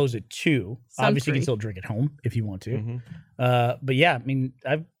close at 2. Some Obviously, you free. can still drink at home if you want to. Mhm. But yeah, I mean,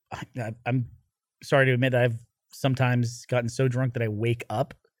 I'm sorry to admit that I've sometimes gotten so drunk that I wake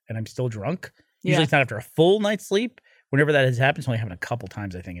up and I'm still drunk. Usually Yeah. it's not after a full night's sleep. Whenever that has happened, it's only happened a couple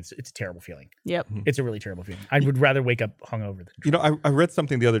times, I think. It's a terrible feeling. Yep. It's a really terrible feeling. I would rather wake up hungover than drunk. I read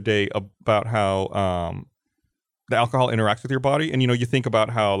something the other day about how the alcohol interacts with your body. And, you think about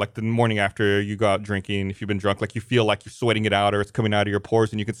how the morning after you go out drinking, if you've been drunk, you feel like you're sweating it out or it's coming out of your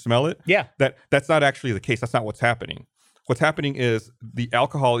pores and you can smell it. Yeah. That's not actually the case. That's not what's happening. What's happening is the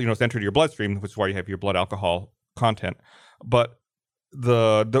alcohol, it's entered your bloodstream, which is why you have your blood alcohol content. But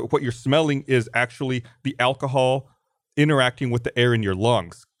the what you're smelling is actually the alcohol interacting with the air in your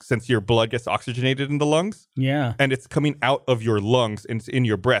lungs, since your blood gets oxygenated in the lungs. Yeah. And it's coming out of your lungs and it's in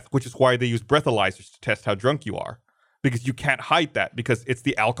your breath, which is why they use breathalyzers to test how drunk you are, because you can't hide that because it's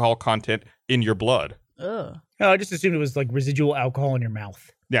the alcohol content in your blood. Ugh. Oh, I just assumed it was residual alcohol in your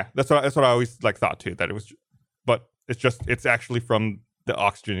mouth. Yeah, that's what I always thought too, that it was, but it's actually from the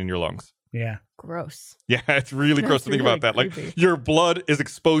oxygen in your lungs. Yeah. Gross. Yeah, it's really gross That's to think really about that. creepy. Your blood is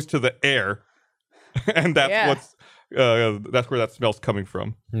exposed to the air, and that's Yeah. what's that's where that smell's coming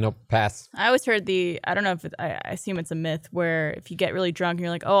from. Nope, pass. I always heard I don't know if I assume it's a myth where if you get really drunk and you're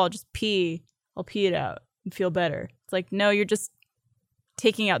like, oh, I'll just pee. I'll pee it out and feel better. It's like, no, you're just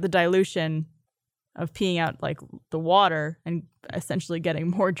taking out the dilution of peeing out like the water and essentially getting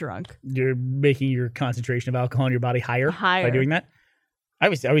more drunk. You're making your concentration of alcohol in your body higher. By doing that. I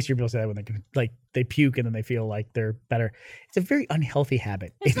always hear people say that when they puke and then they feel like they're better. It's a very unhealthy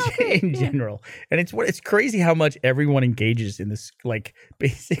habit in general, and it's crazy how much everyone engages in this. Like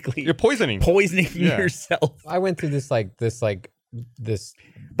basically, you're poisoning yourself. I went through this.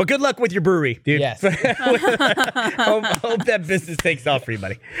 But good luck with your brewery, dude. Yes. hope that business takes off for you,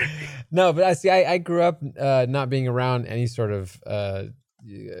 buddy. No, but I grew up not being around any sort of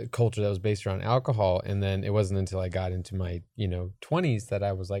culture that was based around alcohol, and then it wasn't until I got into my 20s that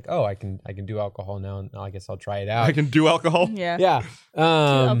I was like, oh, I can do alcohol now, and I guess I'll try it out. I can do alcohol. Yeah. Do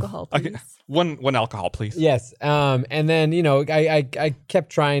alcohol, please. One alcohol, please. Yes. And then I kept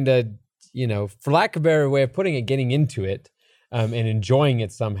trying to for lack of a better way of putting it, getting into it. And enjoying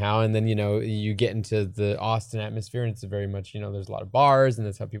it somehow. And then, you get into the Austin atmosphere, and it's very much, there's a lot of bars, and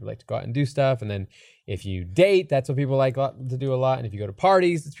that's how people like to go out and do stuff. And then if you date, that's what people like to do a lot. And if you go to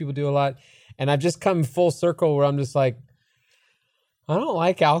parties, that's what people do a lot. And I've just come full circle where I'm just like, I don't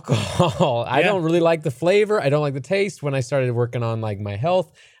like alcohol. I don't really like the flavor. I don't like the taste. When I started working on like my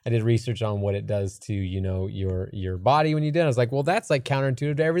health, I did research on what it does to, your body when you do it. I was like, well, that's like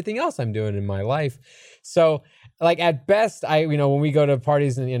counterintuitive to everything else I'm doing in my life. So like at best, when we go to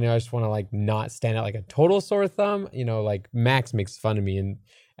parties and, I just want to like not stand out like a total sore thumb, like Max makes fun of me and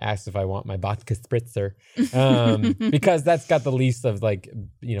asks if I want my vodka spritzer, because that's got the least of like,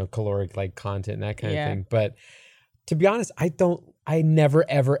 caloric like content and that kind of thing. But to be honest, I never,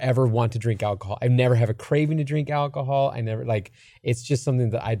 ever, ever want to drink alcohol. I never have a craving to drink alcohol. I never it's just something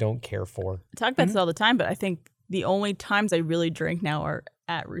that I don't care for. I talk about this all the time, but I think the only times I really drink now are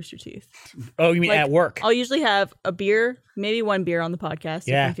at Rooster Teeth. Oh, you mean at work? I'll usually have a beer, maybe one beer on the podcast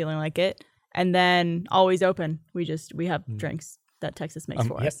if I'm feeling like it. And then always open. We have drinks that Texas makes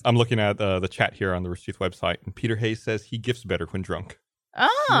for us. I'm looking at the chat here on the Rooster Teeth website, and Peter Hayes says he gifts better when drunk.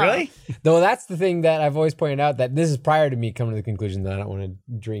 Oh. Really? Though that's the thing that I've always pointed out, that this is prior to me coming to the conclusion that I don't want to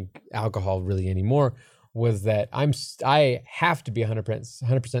drink alcohol really anymore, was that I have to be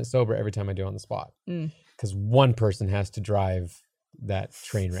 100% sober every time I do on the spot. Because one person has to drive that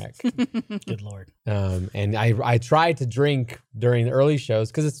train wreck. Good Lord. And I try to drink during the early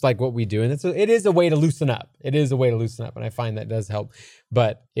shows because it's like what we do, and it is a way to loosen up. It is a way to loosen up, and I find that does help.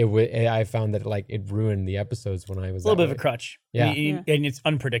 But I found that it ruined the episodes when I was a little bit of a crutch. Yeah. And it's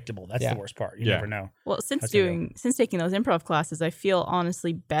unpredictable. That's the worst part. You never know. Well, since taking those improv classes, I feel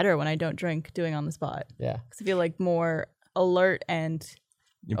honestly better when I don't drink doing on the spot. Yeah. Because I feel like more alert and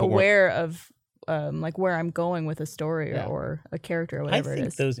aware of like where I'm going with a story or a character or whatever it is. I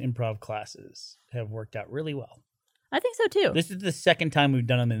think those improv classes have worked out really well. I think so too. This is the second time we've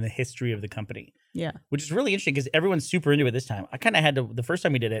done them in the history of the company. Yeah. Which is really interesting because everyone's super into it this time. I kind of had to, the first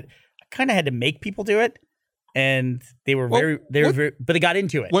time we did it, I kind of had to make people do it. And they were very, but they got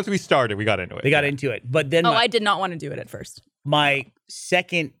into it. Once we started, we got into it. They got into it. But then I did not want to do it at first. My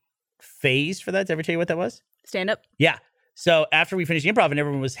second phase for that, did I ever tell you what that was? Stand up? Yeah. So after we finished the improv and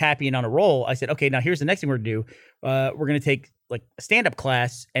everyone was happy and on a roll, I said, okay, now here's the next thing we're going to do. We're going to take like a stand-up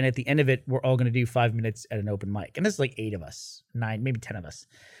class, and at the end of it, we're all going to do 5 minutes at an open mic. And this is like 8 of us, 9, maybe 10 of us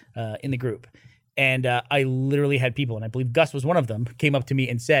in the group. And I literally had people, and I believe Gus was one of them, came up to me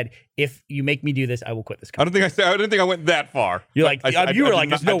and said, if you make me do this, I will quit this company. I don't think I went that far. You're like, you were like,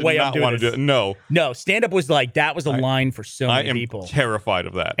 there's no way I'm doing this. No. No, stand-up was like, that was a line for so many people. I am terrified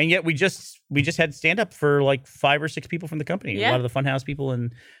of that. And yet we just had stand-up for like 5 or 6 people from the company. Yeah. A lot of the Funhouse people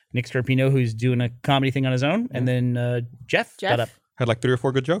and Nick Scarpino, who's doing a comedy thing on his own. And then Jeff got up. Had like 3 or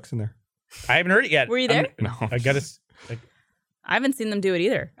 4 good jokes in there. I haven't heard it yet. Were you there? No. I got to... I haven't seen them do it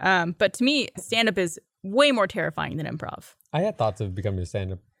either. But to me, stand-up is way more terrifying than improv. I had thoughts of becoming a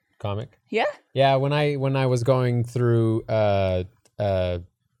stand-up comic. Yeah? Yeah, when I was going through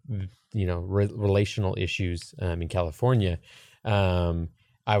relational issues in California,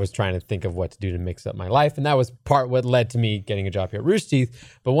 I was trying to think of what to do to mix up my life, and that was part what led to me getting a job here at Rooster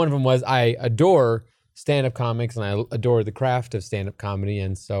Teeth. But one of them was I adore stand-up comics, and I adore the craft of stand-up comedy,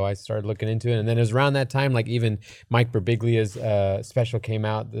 and so I started looking into it. And then it was around that time, like even Mike Birbiglia's special came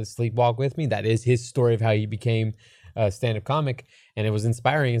out, The Sleepwalk With Me. That is his story of how he became a stand-up comic, and it was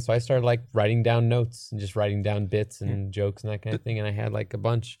inspiring. And so I started like writing down notes and just writing down bits and jokes and that kind of thing. And I had like a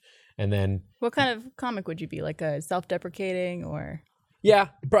bunch. And then, what kind of comic would you be? Like a self-deprecating or? Yeah,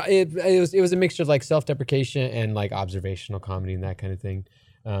 it was a mixture of like self-deprecation and like observational comedy and that kind of thing.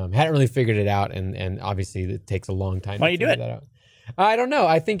 Hadn't really figured it out, and obviously it takes a long time. Why to don't you do figure it? that out. I don't know.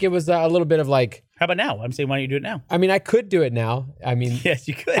 I think it was a little bit of like. How about now? I'm saying, why don't you do it now? I mean, I could do it now. I mean, Yes,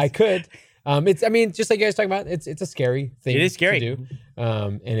 you could. I could. It's. I mean, just like you guys talking about, it's a scary thing. It is scary. to do.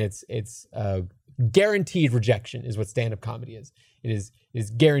 And it's guaranteed rejection is what stand-up comedy is. It is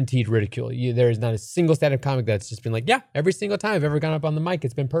guaranteed ridicule. There is not a single stand-up comic that's just been like, yeah, every single time I've ever gone up on the mic,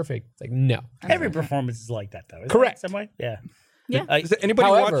 it's been perfect. It's like, no. Every performance is like that, though. Isn't Correct. It in some way? Yeah. Yeah. Does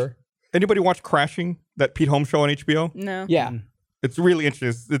anybody watch Crashing, that Pete Holmes show on HBO? No. Yeah. It's really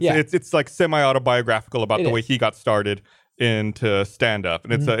interesting. Yeah. It's like semi-autobiographical about It the way is. he got started into stand-up,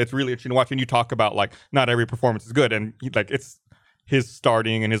 and it's really interesting to watch. And you talk about like not every performance is good, and it's his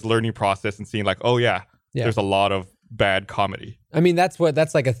starting and his learning process, and seeing like, oh yeah, there's a lot of bad comedy. I mean, that's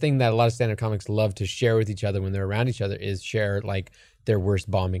like a thing that a lot of stand-up comics love to share with each other when they're around each other, is share like their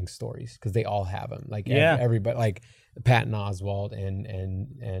worst bombing stories, because they all have them. Like everybody, like Patton Oswalt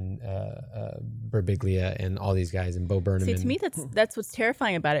and Birbiglia and all these guys and Bo Burnham. See, to me, that's what's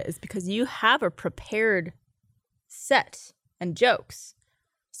terrifying about it, is because you have a prepared set and jokes.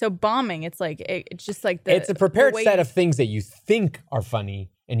 So bombing, it's like it's just like it's a prepared set of things that you think are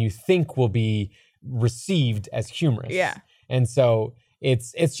funny and you think will be received as humorous. Yeah. And so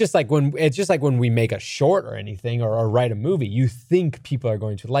it's just like when we make a short or anything or write a movie, you think people are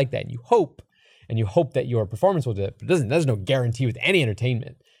going to like that, and you hope that your performance will do it. But there's no guarantee with any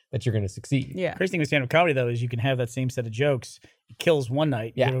entertainment that you're going to succeed. Yeah. Crazy thing with stand-up comedy, though, is you can have that same set of jokes. It kills one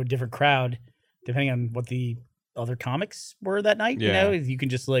night. You go to a different crowd, depending on what the other comics were that night. Yeah. You know, you can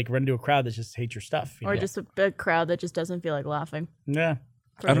just like run into a crowd that just hates your stuff. Or just a big crowd that just doesn't feel like laughing. Yeah.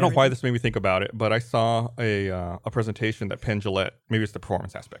 I don't know why this made me think about it, but I saw a presentation that Penn Jillette, maybe it's the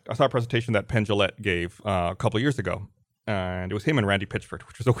performance aspect. I saw a presentation that Penn Jillette gave a couple of years ago, and it was him and Randy Pitchford,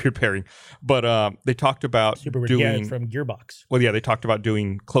 which was a weird pairing. But they talked about Super doing from Gearbox. Well, yeah, they talked about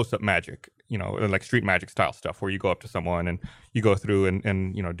doing close-up magic, like street magic style stuff, where you go up to someone and you go through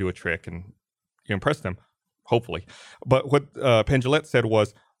and do a trick and you impress them, hopefully. But what Penn Jillette said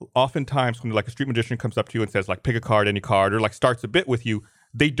was, oftentimes when like a street magician comes up to you and says like pick a card, any card, or like starts a bit with you,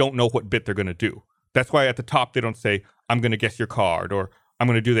 they don't know what bit they're going to do. That's why at the top they don't say, I'm going to guess your card, or I'm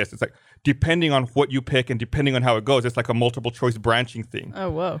going to do this. It's like, depending on what you pick and depending on how it goes, it's like a multiple choice branching thing. Oh,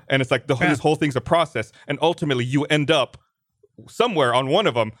 whoa. And it's like this whole thing's a process. And ultimately you end up somewhere on one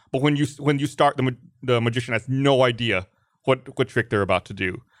of them. But when you start, the magician has no idea what trick they're about to do.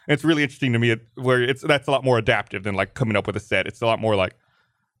 And it's really interesting to me that's a lot more adaptive than like coming up with a set. It's a lot more like,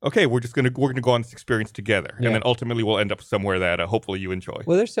 okay, we're gonna go on this experience together, and then ultimately we'll end up somewhere that hopefully you enjoy.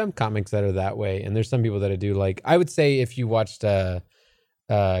 Well, there's some comics that are that way, and there's some people that do like, I would say if you watched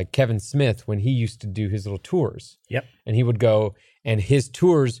Kevin Smith when he used to do his little tours. Yep. And he would go, and his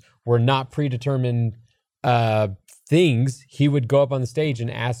tours were not predetermined things. He would go up on the stage and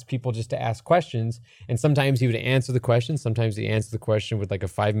ask people just to ask questions. And sometimes he would answer the question. Sometimes he answered the question with like a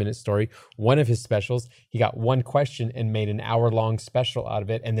 5-minute story. One of his specials, he got one question and made an hour-long special out of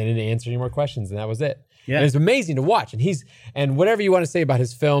it, and then didn't answer any more questions, and that was it. Yeah. And it's amazing to watch. And whatever you want to say about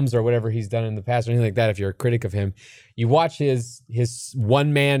his films or whatever he's done in the past or anything like that, if you're a critic of him, you watch his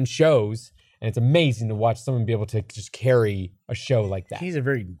one-man shows, and it's amazing to watch someone be able to just carry a show like that. He's a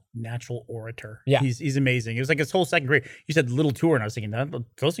very natural orator. Yeah. He's amazing. It was like his whole second grade. You said little tour, and I was thinking,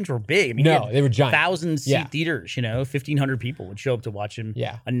 those things were big. I mean, no, they were giant. 1,000-seat theaters, 1,500 people would show up to watch him.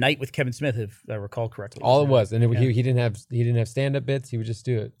 Yeah. A night with Kevin Smith, if I recall correctly. All it was. And he didn't have stand-up bits. He would just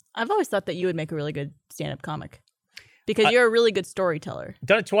do it. I've always thought that you would make a really good stand-up comic because you're a really good storyteller.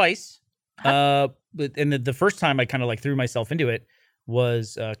 Done it twice. And the first time I kind of like threw myself into it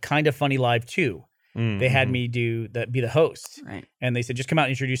was Kind of Funny Live 2. Mm-hmm. They had me be the host, right? And they said, just come out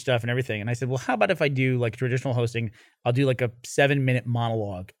and introduce stuff and everything. And I said, well, how about if I do like traditional hosting? I'll do like a 7-minute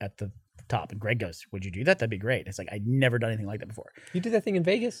monologue at the top. And Greg goes, would you do that? That'd be great. It's like, I'd never done anything like that before. You did that thing in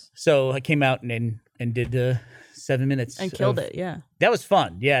Vegas? So I came out and did 7 minutes. And killed it, yeah. That was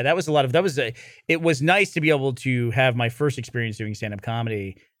fun. Yeah, that was a lot of, it was nice to be able to have my first experience doing stand-up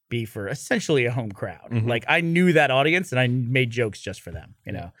comedy be for essentially a home crowd. Mm-hmm. Like I knew that audience and I made jokes just for them,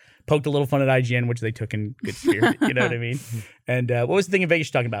 Poked a little fun at IGN, which they took in good spirit, you know what I mean? And what was the thing in Vegas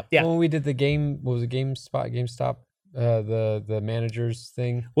you're talking about? Yeah. When we did the GameStop, the managers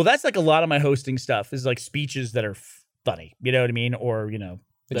thing. Well, that's like a lot of my hosting stuff is like speeches that are funny, you know what I mean? Or,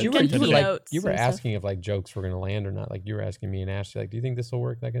 But you were asking if like jokes were going to land or not. Like you were asking me and Ashley, like, do you think this will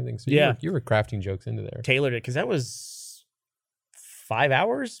work? That kind of thing. So you were crafting jokes into there. Tailored it because that was 5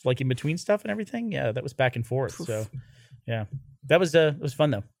 hours, like in between stuff and everything. Yeah, that was back and forth. Oof. So, yeah, it was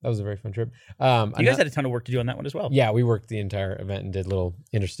fun though. That was a very fun trip. You guys had a ton of work to do on that one as well. Yeah, we worked the entire event and did little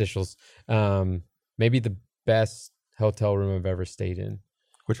interstitials. Maybe the best hotel room I've ever stayed in.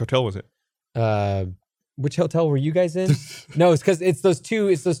 Which hotel was it? Which hotel were you guys in? No, it's because it's those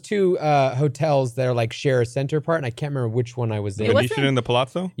two hotels that are like share a center part, and I can't remember which one I was in. The Venetian and the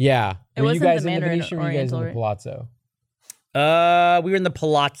Palazzo? Yeah. It Were you wasn't guys the in the Mandarin Venetian or were you guys in the Oriental, Palazzo? We were in the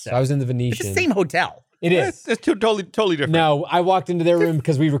Palazzo. So I was in the It's Venetian. the same hotel. It is. It's totally different. No, I walked into their room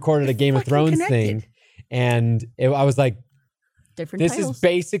because we recorded a Game of fucking Thrones connected. thing, and I was like, Different this titles. is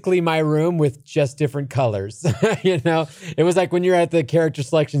basically my room with just different colors. You know, it was like when you're at the character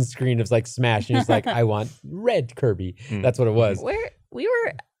selection screen of like Smash, and it's like, I want red Kirby. That's what it was. We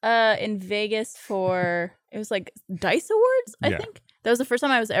were in Vegas for it was like Dice Awards, I Yeah. think. That was the first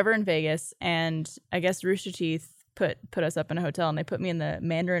time I was ever in Vegas, and I guess Rooster Teeth put us up in a hotel, and they put me in the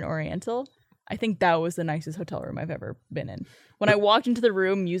Mandarin Oriental. I think that was the nicest hotel room I've ever been in. When I walked into the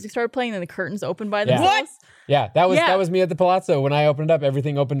room, music started playing, and the curtains opened by Yeah. themselves. Yeah, that was me at the Palazzo. When I opened up,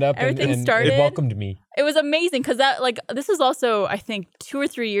 everything opened up Everything and started. it welcomed me. It was amazing because this is also, I think, 2 or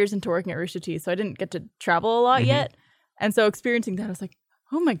 3 years into working at Rooster Teeth, so I didn't get to travel a lot yet. And so experiencing that, I was like,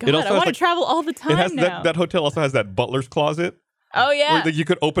 oh my God, also I has, want to like- travel all the time It has now. that hotel also has that butler's closet. Oh, yeah. Where you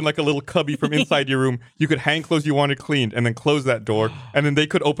could open like a little cubby from inside your room. You could hang clothes you wanted cleaned and then close that door. And then they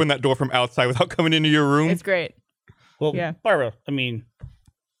could open that door from outside without coming into your room. It's great. Well, Yeah. Barbara, I mean,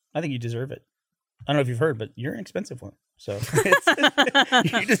 I think you deserve it. I don't know if you've heard, but you're an expensive one. So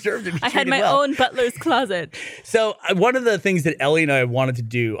you deserve to be I had treated my well. own butler's closet. So one of the things that Ellie and I wanted to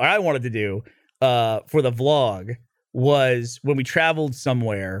do for the vlog was when we traveled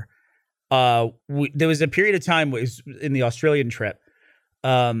somewhere. There was a period of time was in the Australian trip.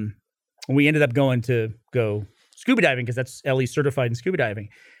 We ended up going to go scuba diving because that's Ellie's certified in scuba diving.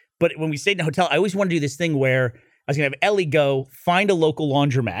 But when we stayed in a hotel, I always wanted to do this thing where I was going to have Ellie go find a local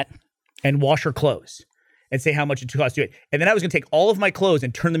laundromat and wash her clothes and say how much it costs to do it. And then I was going to take all of my clothes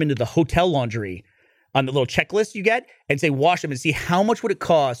and turn them into the hotel laundry on the little checklist you get and say wash them and see how much would it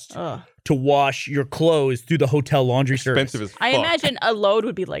cost to wash your clothes through the hotel laundry service. Expensive as fuck. I imagine a load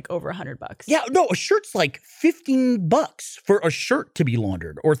would be like over $100. Yeah, no, a shirt's like $15 for a shirt to be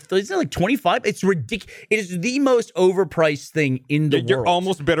laundered, or isn't it like 25? It's ridiculous. It is the most overpriced thing in the You're world.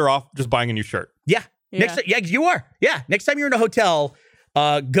 almost better off just buying a new shirt. Yeah. Yeah. You are. Yeah. Next time you're in a hotel,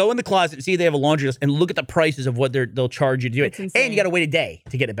 go in the closet and see if they have a laundry list and look at the prices of what they'll charge you to do It's it. insane. And you got to wait a day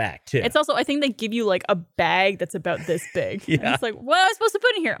to get it back too. It's also, I think they give you like a bag that's about this big. And Yeah. it's like, what am I supposed to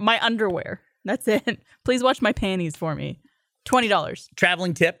put in here? My underwear. That's it. Please watch my panties for me. $20.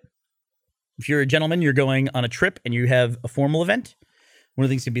 Traveling tip. If you're a gentleman, you're going on a trip and you have a formal event, one of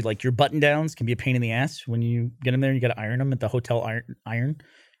the things can be like your button downs can be a pain in the ass when you get them there. You got to iron them at the hotel iron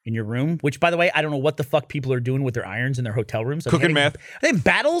in your room, which, by the way, I don't know what the fuck people are doing with their irons in their hotel rooms. Cooking meth. Are they in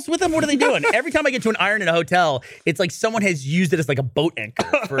battles with them? What are they doing? Every time I get to an iron in a hotel, it's like someone has used it as like a boat anchor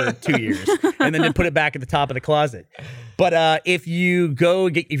for 2 years and then they put it back at the top of the closet. But if you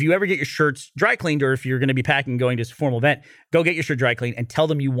ever get your shirts dry cleaned, or if you're going to be packing going to a formal event, go get your shirt dry cleaned and tell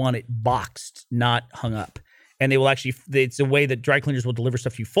them you want it boxed, not hung up. And they will actually, it's a way that dry cleaners will deliver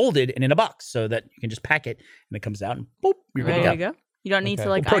stuff you folded and in a box so that you can just pack it and it comes out and boop, you're good Ready to to go. go? You don't need Okay. to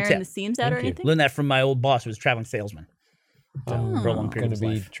like Well, pro iron tip. the seams out or Thank you. anything? Learned that from my old boss who was a traveling salesman for a long period I'm of going his to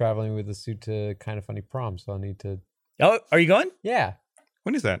be life. traveling with a suit to Kind of Funny prom, so I'll need to. Oh, are you going? Yeah,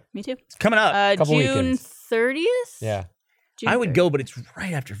 When is that? Me too. It's coming up. Couple June weekends. 30th? yeah. June I would 30th. go, but it's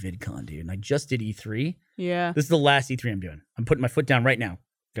right after VidCon, dude. And I just did E3. Yeah. This is the last E3 I'm doing. I'm putting my foot down right now. You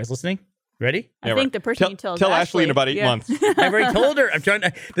guys listening? Ready? I Yeah, think right. the person you tell Ashley in about 8 yeah. months. I've already told her.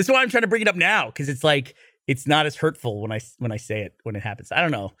 This is why I'm trying to bring it up now, because it's like it's not as hurtful when I say it when it happens. I don't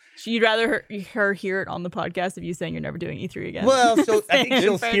know. You'd rather her hear it on the podcast of you saying you're never doing E3 again. Well, I think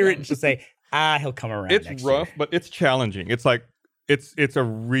she'll Fair hear it enough. and she'll say, he'll come around. It's next rough, year. but it's challenging. It's like it's a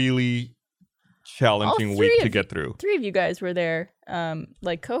really challenging All week three to of get through. 3 of you guys were there,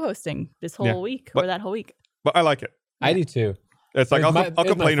 like co-hosting this whole Yeah. week But- or that whole week. But I like it. I do too. It's like It was I'll my- it was my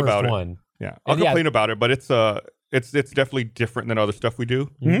complain first about it. one. Yeah, I'll And yeah. complain about it, but it's definitely different than other stuff we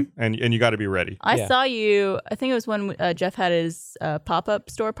do, and you got to be ready. I Yeah. saw you, I think it was when Jeff had his pop-up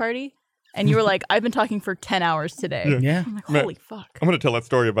store party, and you were like, I've been talking for 10 hours today. Yeah. I'm like, Man. holy fuck. I'm gonna tell that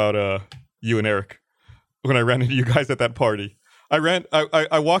story about you and Eric when I ran into you guys at that party.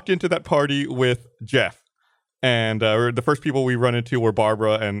 I walked into that party with Jeff, and the first people we run into were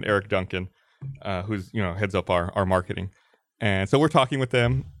Barbara and Eric Duncan, who's heads up our marketing. And so we're talking with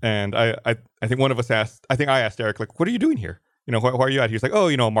them, and I think one of us asked, I asked Eric, like, what are you doing here? Why are you at? He's like, oh,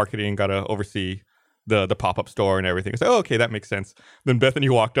 marketing, got to oversee the pop-up store and everything. I said, oh, okay, that makes sense. Then Bethany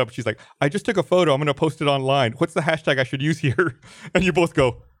walked up, she's like, I just took a photo, I'm going to post it online. What's the hashtag I should use here? And you both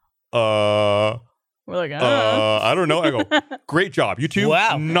go, We're like, I don't know. I go, great job. You two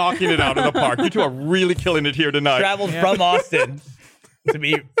Wow. knocking it out of the park. You two are really killing it here tonight. Traveled from Austin. to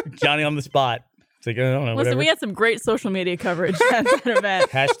be Johnny on the spot. It's like, I don't know, Listen, whatever. we had some great social media coverage at that event.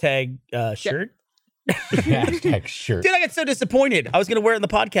 Hashtag shirt. Hashtag shirt. Dude, I got so disappointed. I was going to wear it in the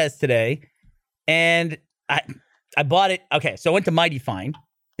podcast today, and I bought it. Okay, so I went to Mighty Fine,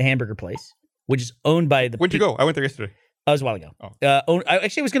 the hamburger place, which is owned by the... When'd you go? I went there yesterday. That was a while ago. Oh. I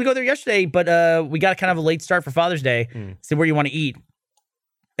actually was going to go there yesterday, but we got kind of a late start for Father's Day. Said, where do you want to eat?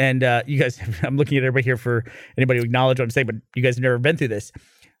 And you guys, I'm looking at everybody here for anybody to acknowledge what I'm saying, but you guys have never been through this.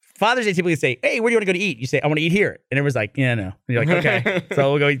 Father's Day typically say, hey, where do you want to go to eat? You say, I want to eat here. And everyone's like, yeah, no. And you're like, okay, so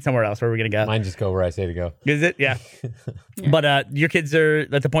we'll go eat somewhere else. Where are we going to go? Mine just go where I say to go. Is it? Yeah. But your kids are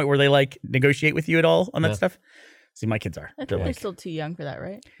at the point where they like negotiate with you at all on that stuff? See, my kids are. I think they're still too young for that,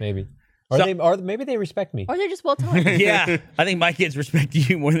 right? Maybe. So- Maybe they respect me. Or they're just well taught. Yeah, I think my kids respect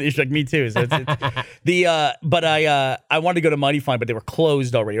you more than they respect me too. So but I wanted to go to Mighty Fine, but they were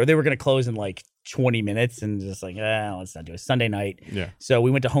closed already, or they were going to close in like 20 minutes, and just like, let's not do it. Sunday night. Yeah. So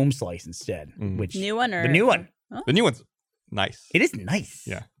we went to Home Slice instead, which New one or the new one. Oh. The new one's nice. It is nice.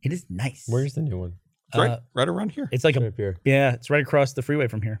 Yeah. It is nice. Where's the new one? It's right around here. It's like Right up here. it's right across the freeway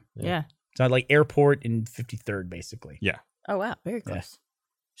from here. Yeah. It's on like Airport and 53rd, basically. Yeah. Oh wow, very close. Yeah.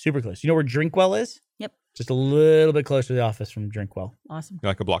 Super close. You know where Drinkwell is? Yep. Just a little bit closer to the office from Drinkwell. Awesome.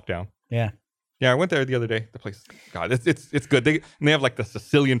 Like a block down. Yeah. Yeah, I went there the other day. The place, God, it's good. They have like the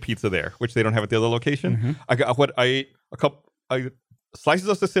Sicilian pizza there, which they don't have at the other location. I ate slices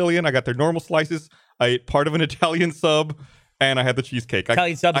of Sicilian. I got their normal slices. I ate part of an Italian sub, and I had the cheesecake.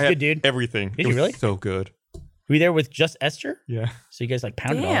 Italian sub is I had good, dude. Everything. Did It you was really? So good. Were you there with just Esther? Yeah. So you guys like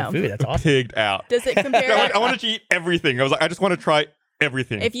pounded all Damn. the food. That's awesome. Pigged out. Does it compare? I wanted to eat everything. I was like, I just want to try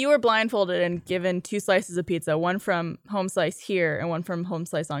everything. If you were blindfolded and given 2 slices of pizza, one from Home Slice here and one from Home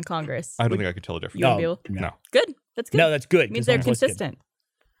Slice on Congress, I don't think I could tell the difference. you wouldn't be able? No. No. Good. That's good. No, that's good. It means 'cause they're Home Slice is good.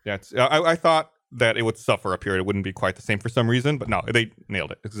 consistent. Yeah, I thought that it would suffer up here. It wouldn't be quite the same for some reason, but no, they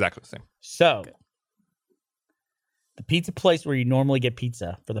nailed it. It's exactly the same. So, the pizza place where you normally get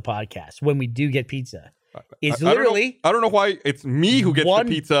pizza for the podcast, when we do get pizza, is literally... I don't know why it's me who gets the one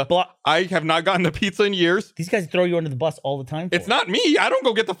pizza. I have not gotten the pizza in years. These guys throw you under the bus all the time. It's not me. I don't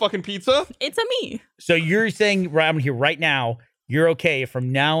go get the fucking pizza. It's a me. So you're saying, right, I'm here right now, you're okay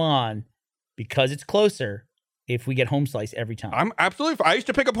from now on, because it's closer, if we get Home Slice every time. I'm absolutely. I used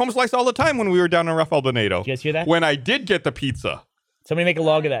to pick up Home Slice all the time when we were down in Rafael Donato. Did you guys hear that? When I did get the pizza. Somebody make a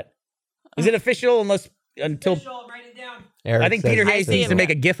log of that. Is it official until... Write it down. Eric I think says Peter it's Hayes see needs it. to make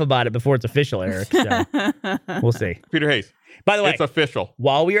a GIF about it before it's official, Eric. So we'll see. Peter Hayes. By the way, It's official.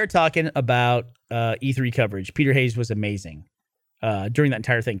 while we are talking about E3 coverage, Peter Hayes was amazing during that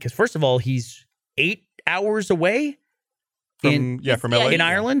entire thing. Because first of all, he's 8 hours away From LA. in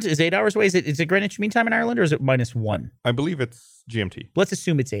Ireland. Is 8 hours away? Is it Greenwich Mean Time in Ireland, or is it -1? I believe it's GMT. Let's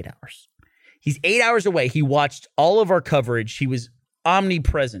assume it's 8 hours. He's 8 hours away. He watched all of our coverage. He was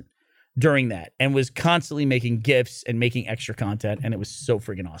omnipresent during that and was constantly making GIFs and making extra content, and it was so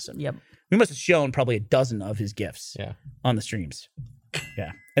freaking awesome. Yep. We must have shown probably a dozen of his GIFs on the streams.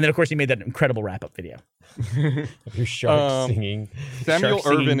 Yeah. And then, of course, he made that incredible wrap-up video. Your shark singing. Samuel Shark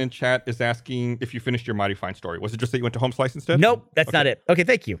singing. Irvin in chat is asking if you finished your Mighty Fine story. Was it just that you went to Home Slice instead? Nope, that's not it. Okay,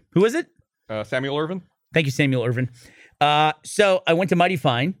 thank you. Who was it? Samuel Irvin? Thank you, Samuel Irvin. So I went to Mighty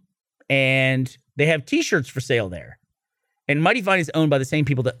Fine, and they have T-shirts for sale there. And Mighty Fine is owned by the same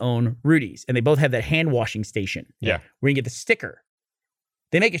people that own Rudy's, and they both have that hand washing station. Yeah. Where you can get the sticker.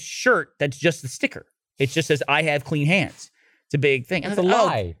 They make a shirt that's just the sticker. It just says, I have clean hands. It's a big thing. It's a I was like,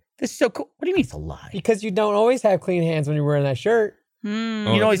 lie. This is so cool. What do you mean it's a lie? Because you don't always have clean hands when you're wearing that shirt. You Oh,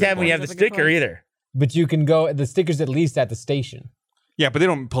 don't always that's a have good when you have the That's a good sticker point. either. But you can go, the sticker's at least at the station. Yeah, but they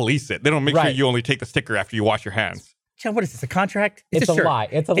don't police it. They don't make sure Right. you only take the sticker after you wash your hands. John, what is this, a contract? It's a shirt. lie.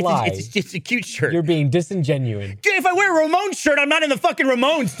 It's a lie. It's just a cute shirt. You're being disingenuous. Dude, if I wear a Ramones shirt, I'm not in the fucking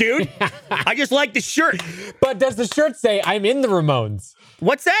Ramones, dude. I just like the shirt. But does the shirt say, I'm in the Ramones?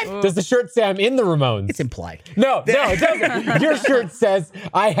 What's that? Does the shirt say, I'm in the Ramones? It's implied. No, it doesn't. Your shirt says,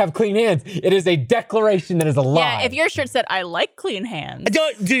 I have clean hands. It is a declaration that is a lie. Yeah, if your shirt said, I like clean hands.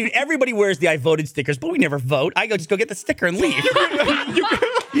 Dude, everybody wears the I voted stickers, but we never vote. I just go get the sticker and leave.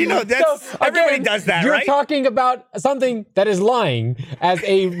 You know, that's So, everybody again, does that, you're right? talking about something that is lying as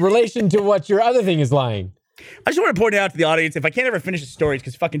a relation to what your other thing is lying. I just want to point out to the audience, if I can't ever finish the stories,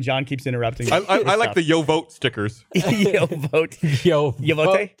 because fucking John keeps interrupting. I like the Yo Vote stickers. Yo vote. Yo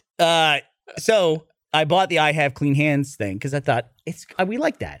vote. So I bought the I have clean hands thing because I thought we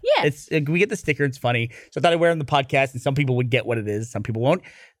like that. Yeah. It's we get the sticker. It's funny. So I thought I'd wear it on the podcast, and some people would get what it is. Some people won't.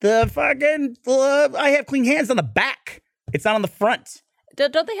 The fucking I have clean hands on the back. It's not on the front.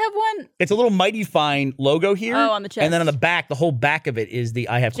 Don't they have one? It's a little Mighty Fine logo here. Oh, on the chest. And then on the back, the whole back of it is the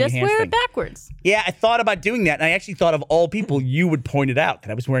I have clean Just hands wear thing. it backwards. Yeah, I thought about doing that, and I actually thought of all people, you would point it out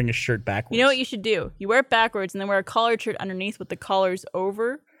that I was wearing a shirt backwards. You know what you should do? You wear it backwards and then wear a collared shirt underneath with the collars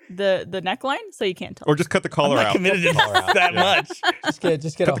over the neckline so you can't tell. Or just cut the collar I'm not out. committed to that much. Just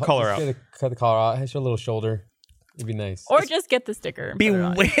get Cut the collar out. Cut the collar out. Show a little shoulder. It'd be nice. Or just get the sticker. And Be put it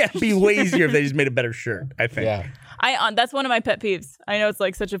on. way easier if they just made a better shirt, I think. Yeah. That's one of my pet peeves. I know it's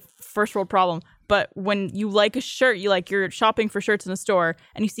like such a first world problem, but when you like a shirt, you're shopping for shirts in a store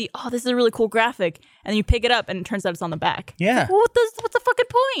and you see, oh, this is a really cool graphic, and then you pick it up and it turns out it's on the back. Yeah. Well, what's the fucking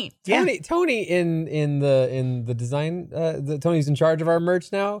point? Tony in the design, Tony's in charge of our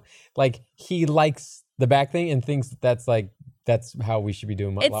merch now. Like he likes the back thing and thinks that's how we should be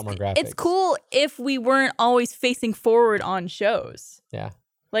doing a lot more graphics. It's cool if we weren't always facing forward on shows. Yeah.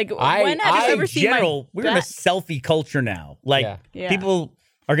 Like, when have you ever seen we're in a selfie culture now. Like, Yeah. people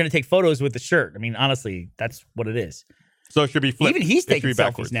are going to take photos with the shirt. I mean, honestly, that's what it is. So it should be flipped. Even he's It should taking be selfies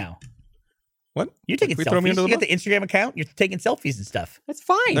backwards. now. What? You're taking We throw me selfies. under the You got bus? the Instagram account. You're taking selfies and stuff. That's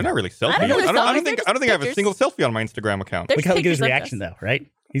fine. They're not really selfies. I don't know they're I don't selfies, think they're I have a just single selfie on my Instagram account. They're Look just how look at his pictures of reaction, us. though, right?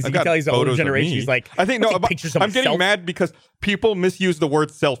 You I've can got tell he's the older photos of generation. me. He's like, I think I'll no, take but pictures of I'm getting myself. mad because people misuse the word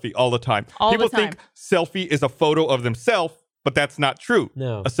selfie all the time. All the People time. think selfie is a photo of themselves, but that's not true.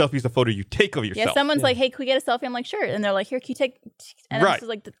 No. A selfie is a photo you take of yourself. Yeah, someone's like, hey, can we get a selfie? I'm like, sure. And they're like, here, can you take... And Right. this is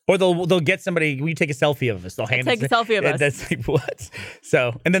like, Or they'll get somebody, will you take a selfie of us? They'll hand take us a selfie of and us. That's like, what?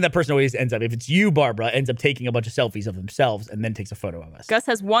 So, and then that person always ends up, if it's you, Barbara, ends up taking a bunch of selfies of themselves and then takes a photo of us. Gus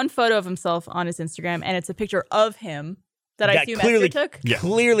has one photo of himself on his Instagram, and it's a picture of him that I assume clearly Esther took. Yeah.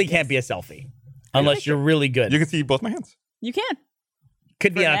 Clearly can't be a selfie unless you're really good. You can see both my hands. You can.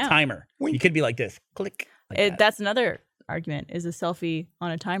 Could be for on now. a timer. You could be like this. Click. Like that. That's another argument. Is a selfie on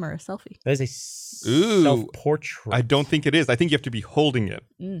a timer a selfie? That is a Ooh. self-portrait. I don't think it is. I think you have to be holding it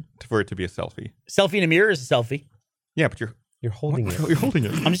for it to be a selfie. Selfie in a mirror is a selfie. Yeah, but you're holding it. You're holding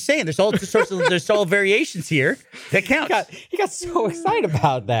it. I'm just saying, there's all variations here that count. He got so excited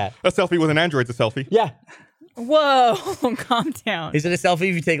about that. A selfie with an Android's a selfie. Yeah. Whoa, calm down. Is it a selfie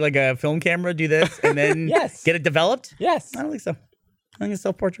if you take like a film camera, do this, and then Yes. get it developed? Yes. I don't think so. I think it's a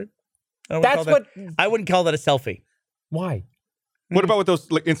self-portrait. That's what. I wouldn't call that a selfie. Why? What about with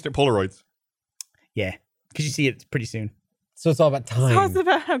those like instant Polaroids? Yeah, because you see it pretty soon. So it's all about time. Tell us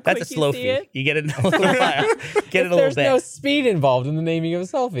about how quick That's a slow you see feed. it. You get it in a little while. Get it a little There's bit. no speed involved in the naming of a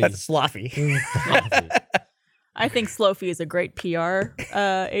selfie. That's sloppy. I think Slowfie is a great PR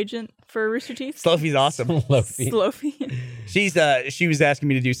agent for Rooster Teeth. Sloppy's awesome. Slowfie. She was asking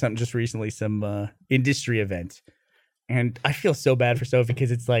me to do something just recently, some industry event, and I feel so bad for Sophie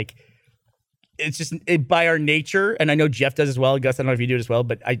because it's like, it's just by our nature, and I know Jeff does as well. Gus, I don't know if you do it as well,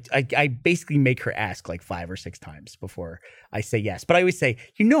 but I basically make her ask like 5 or 6 times before I say yes. But I always say,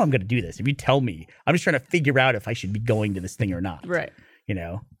 I'm going to do this. If you tell me, I'm just trying to figure out if I should be going to this thing or not. Right. You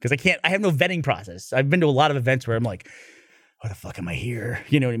know, because I have no vetting process. I've been to a lot of events where I'm like, why the fuck am I here?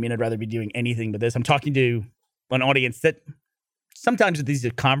 You know what I mean? I'd rather be doing anything but this. I'm talking to an audience that sometimes at these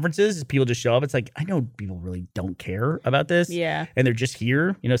conferences, people just show up. It's like, I know people really don't care about this. Yeah. And they're just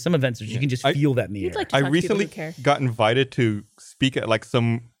here. You know, some events, you can just feel that in the air. Like to I talk to people who recently care. got invited to speak at like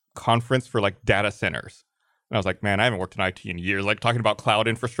some conference for like data centers. And I was like, man, I haven't worked in IT in years. Like talking about cloud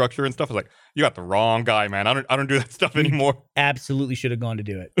infrastructure and stuff. I was like, you got the wrong guy, man. I don't do that stuff anymore. I Absolutely should have gone to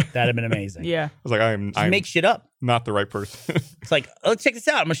do it. That'd have been amazing. Yeah. was like, I'm Make shit up. not the right person. It's like, oh, check this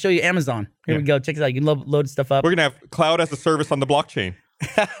out. I'm going to show you Amazon. Here we go. Check this out. You can load stuff up. We're gonna have cloud as a service on the blockchain.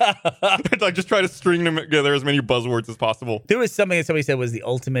 Like just try to string them together as many buzzwords as possible. There was something that somebody said was the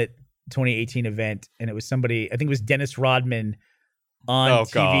ultimate 2018 event, and it was somebody, I think it was Dennis Rodman on Oh,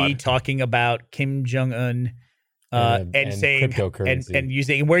 TV God. talking about Kim Jong-un and saying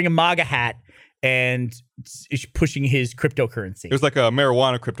cryptocurrency. and wearing a MAGA hat and pushing his cryptocurrency. It was like a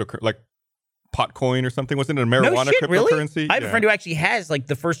marijuana cryptocurrency, like Potcoin or something. Wasn't it a No marijuana shit, really? cryptocurrency? I have a friend who actually has like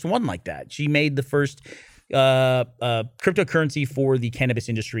the first one like that. She made the first cryptocurrency for the cannabis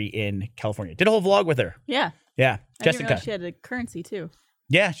industry in California. Did a whole vlog with her. Yeah. Yeah, I didn't Jessica. realize she had a currency too.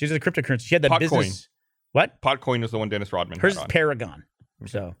 Yeah, she's a cryptocurrency. She had that Potcoin. business. What? Potcoin is the one Dennis Rodman Hers had is on. Paragon.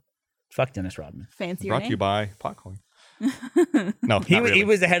 So, fuck Dennis Rodman. Fancier Brought to you name. by Potcoin. No, He not really.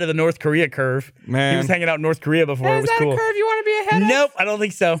 was ahead of the North Korea curve. Man. He was hanging out in North Korea before it was cool. you want to be ahead Nope, I don't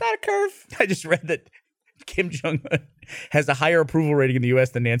think so. that a curve? I just read that Kim Jong-un has a higher approval rating in the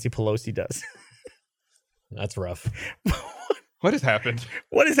U.S. than Nancy Pelosi does. That's rough. What has happened?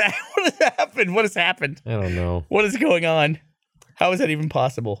 What is that? What has happened? What has happened? I don't know. What is going on? How is that even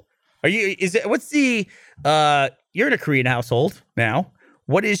possible? What's the you're in a Korean household now.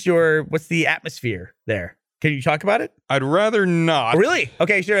 What's the atmosphere there? Can you talk about it? I'd rather not. Oh, really?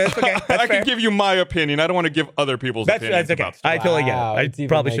 Okay, sure. That's okay. That's I fair. can give you my opinion. I don't want to give other people's opinions. That's okay. about stuff. I totally get it. Wow, I it's even,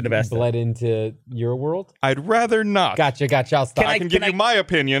 probably like, shouldn't have asked that. bled into your world. I'd rather not. Gotcha. I'll stop. I can give you my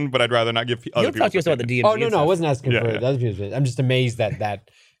opinion, but I'd rather not give other You'll people's talk to us about the opinion. DMV. Oh no, I wasn't asking Yeah, for yeah. other people's opinion. I'm just amazed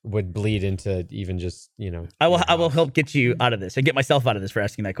that would bleed into even just I will help get you out of this and get myself out of this for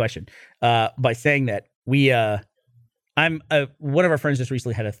asking that question by saying that I'm one of our friends just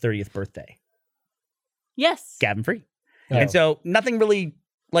recently had a 30th birthday. Yes. Gavin Free. Oh. And so nothing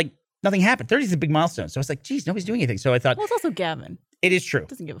happened. 30 is a big milestone. So I was like, geez, nobody's doing anything. So I thought, Well, it's also Gavin. it is true.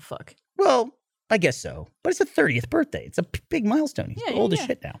 Doesn't give a fuck. Well, I guess so. But it's a 30th birthday. It's a big milestone. He's Yeah, old as yeah.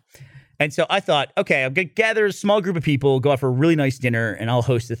 shit now. And so I thought, okay, I'm going to gather a small group of people, go out for a really nice dinner, and I'll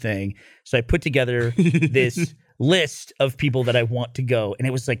host the thing. So I put together this list of people that I want to go. And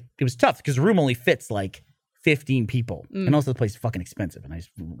it was tough because the room only fits like 15 people. And also the place is fucking expensive. And I just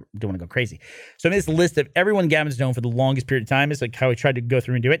don't want to go crazy. So I made this list of everyone Gavin's known for the longest period of time. It's like how I tried to go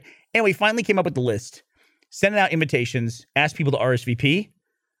through and do it. And we finally came up with the list, sending out invitations, asked people to RSVP.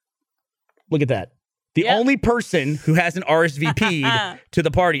 Look at that. The Yep. only person who hasn't RSVP'd to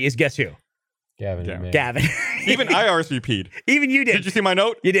the party is guess who? Gavin. Yeah. man. Gavin. Even I RSVP'd. Even you did. Did you see my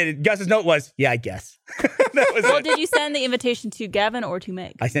note? You did. Gus's note was, yeah, I guess. That was Well, it. did you send the invitation to Gavin or to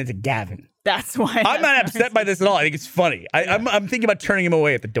Meg? I sent it to Gavin. That's why. I'm not upset by this at all. I think it's funny. I'm thinking about turning him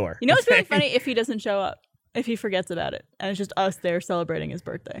away at the door. You know what's really funny? If he doesn't show up, if he forgets about it, and it's just us there celebrating his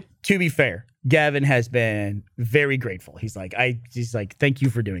birthday. To be fair, Gavin has been very grateful. He's like, thank you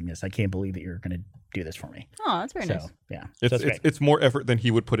for doing this. I can't believe that you're going to do this for me. Oh, that's very nice. So, yeah. So that's great. It's more effort than he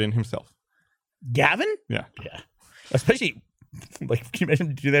would put in himself. Gavin? Yeah. Yeah. Especially, like, can you imagine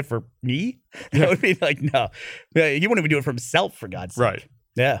to do that for me? That would be like, no. He wouldn't even do it for himself, for God's sake. Right.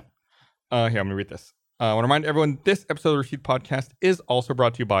 Yeah. Here, I'm going to read this. I want to remind everyone this episode of the Receipt Podcast is also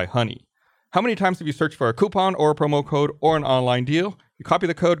brought to you by Honey. How many times have you searched for a coupon or a promo code or an online deal? You copy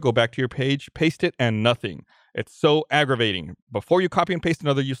the code, go back to your page, paste it, and nothing. It's so aggravating. Before you copy and paste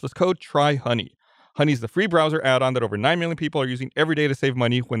another useless code, try Honey. Honey is the free browser add-on that over 9 million people are using every day to save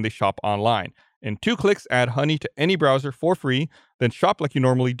money when they shop online. In 2 clicks, add Honey to any browser for free, then shop like you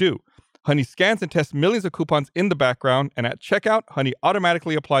normally do. Honey scans and tests millions of coupons in the background, and at checkout, Honey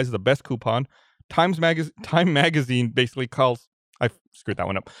automatically applies the best coupon. Time Magazine basically calls... I screwed that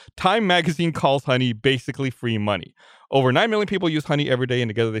one up. Time Magazine calls Honey basically free money. Over 9 million people use Honey every day, and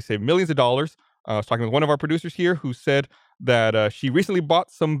together they save millions of dollars. I was talking with one of our producers here who said that she recently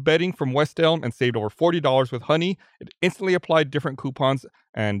bought some bedding from West Elm and saved over $40 with Honey. It instantly applied different coupons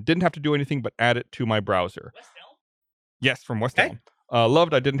and didn't have to do anything but add it to my browser. West Elm? Yes, from West Okay. Elm.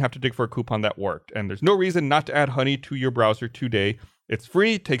 Loved I didn't have to dig for a coupon that worked. And there's no reason not to add Honey to your browser today. It's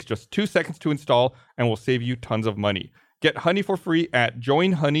free, takes just 2 seconds to install, and will save you tons of money. Get Honey for free at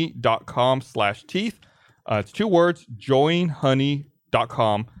joinhoney.com/teeth. It's 2 words,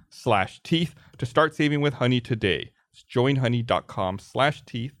 joinhoney.com/teeth to start saving with Honey today. It's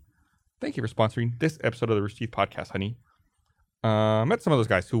joinhoney.com/teeth. Thank you for sponsoring this episode of the Rooster Teeth Podcast, Honey. Met some of those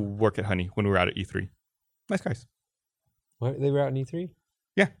guys who work at Honey when we were out at E3. Nice guys. What, they were out in E3?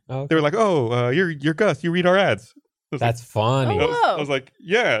 Yeah. Oh, okay. They were like, "Oh, you're Gus. You read our ads." I was That's funny. Oh, I was like,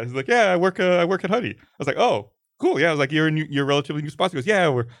 "Yeah." He's like, "Yeah, I work at Honey." I was like, "Oh, cool." Yeah. I was like, "You're a relatively new sponsor." He goes, "Yeah,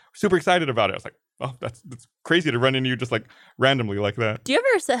 we're super excited about it." I was like, "Oh, that's crazy to run into you just like randomly like that." Do you ever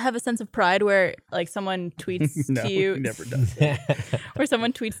have a sense of pride where like someone tweets No, to you, he never does. where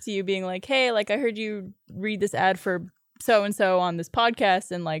someone tweets to you being like, "Hey, like I heard you read this ad for so and so on this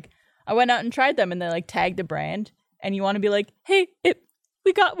podcast, and like I went out and tried them, and they like tagged a brand, and you want to be like, hey,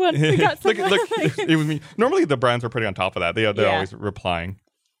 we got one, we got something." look, it was me. Normally the brands are pretty on top of that. They're Yeah. always replying.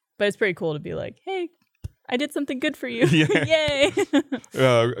 But it's pretty cool to be like, hey, I did something good for you. Yeah. Yay.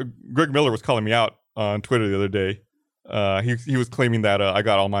 Greg Miller was calling me out on Twitter the other day. He was claiming that I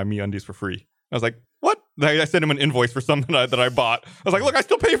got all my MeUndies for free. I was like, what? I sent him an invoice for something that I bought. I was like, look, I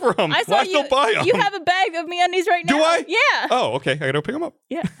still pay for them. I saw I still buy them. You have a bag of MeUndies right now. Do I? Yeah. Oh, okay. I gotta pick them up.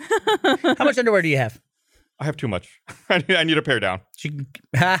 Yeah. How much underwear do you have? I have too much. I need a pair down.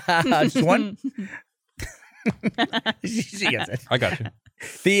 Just one? She gets it. I got you.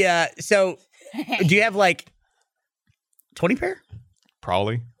 So do you have like 20 pair?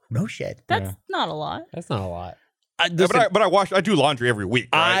 Probably. No shit. That's not a lot. That's not a lot. Yeah, but I do laundry every week.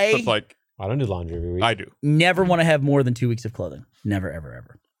 Right? So it's like I don't do laundry every week. I do. never want to have more than 2 weeks of clothing. Never, ever,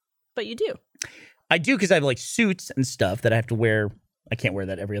 ever. But you do. I do because I have like suits and stuff that I have to wear. I can't wear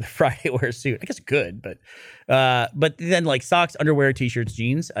that every other Friday. Wear a suit. I guess I could, but then like socks, underwear, t-shirts,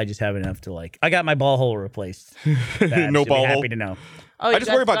 jeans. I just have enough to like. I got my ball hole replaced. No ball hole. Happy to know. Oh, I you just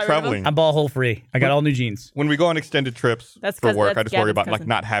got- worry about got rid of them? traveling. I'm ball hole free. I got all new jeans. When we go on extended trips That's for 'cause work, that's I just worry Gavin's about like cousin.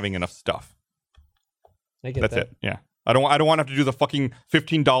 not having enough stuff. I get That's that. it. Yeah. I don't want to have to do the fucking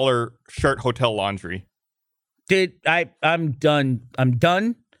 $15 shirt hotel laundry. Dude, I'm done. I'm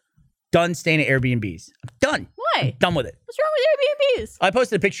done staying at Airbnbs. I'm done. Why? I'm done with it. What's wrong with Airbnbs? I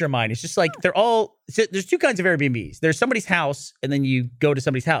posted a picture of mine. It's just like there's two kinds of Airbnbs. There's somebody's house, and then you go to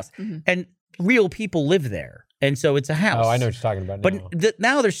somebody's house, and real people live there, and so it's a house. Oh, I know what you're talking about now. But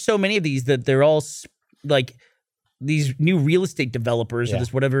now there's so many of these that they're all like these new real estate developers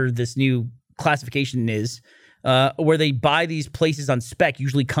or this new classification is, where they buy these places on spec,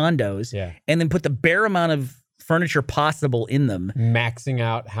 usually condos, and then put the bare amount of furniture possible in them, maxing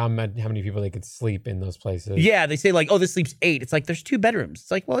out how many people they could sleep in those places. Yeah, they say like, oh, this sleeps 8. It's like there's 2 bedrooms.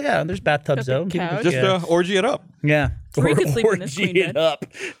 It's like, well, yeah, there's bathtub zone. Just orgy it up. Yeah, Or you could sleep in this queen bed. up.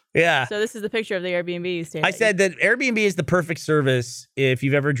 Yeah. So this is the picture of the Airbnb you stayed at. I said that Airbnb is the perfect service if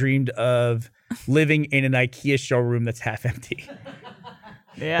you've ever dreamed of living in an IKEA showroom that's half empty.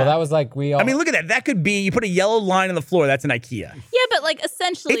 Yeah. Well, that was like I mean, look at that. That could be, you put a yellow line on the floor. That's an IKEA. Yeah, but like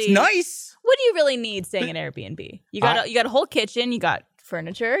essentially, It's nice. What do you really need staying in Airbnb? You got a whole kitchen. You got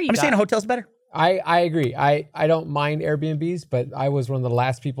furniture. I'm saying a hotel's better. I agree. I don't mind Airbnbs, but I was one of the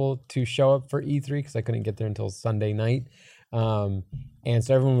last people to show up for E3 because I couldn't get there until Sunday night. And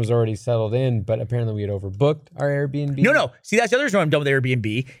so everyone was already settled in, but apparently we had overbooked our Airbnb. No. See, that's the other reason I'm done with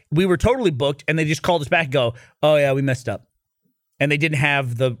Airbnb. We were totally booked, and they just called us back and go, oh, yeah, we messed up. And they didn't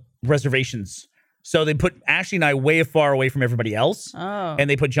have the reservations. So they put Ashley and I way far away from everybody else, and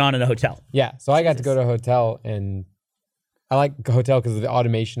they put John in a hotel. Yeah, so I got to go to a hotel, and I like a hotel because of the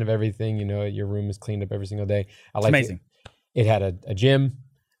automation of everything. You know, your room is cleaned up every single day. It's amazing. It had a gym.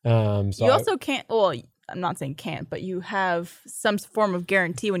 So you also can't, well, I'm not saying can't, but you have some form of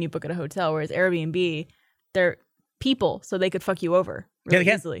guarantee when you book at a hotel, whereas Airbnb, they're people, so they could fuck you over really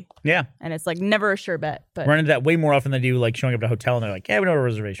easily. Yeah. And it's like never a sure bet. But run into that way more often than they do like showing up at a hotel and they're like, yeah, we don't have a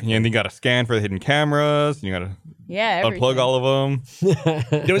reservation. Yeah, and you got to scan for the hidden cameras. And you got to unplug all of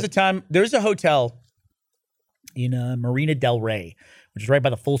them. There was a hotel in Marina Del Rey, which is right by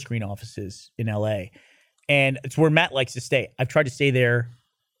the full screen offices in LA. And it's where Matt likes to stay. I've tried to stay there.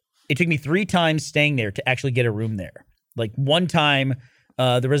 It took me 3 times staying there to actually get a room there. Like one time,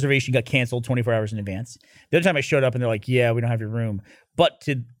 the reservation got canceled 24 hours in advance. The other time I showed up and they're like, yeah, we don't have your room. But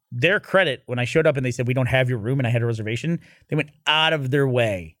to their credit, when I showed up and they said, we don't have your room and I had a reservation, they went out of their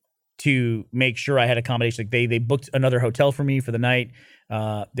way to make sure I had accommodation. Like they booked another hotel for me for the night.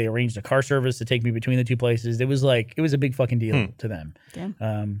 They arranged a car service to take me between the 2 places. It was a big fucking deal to them.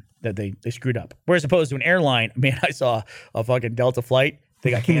 That they screwed up. Whereas opposed to an airline, man, I saw a fucking Delta flight.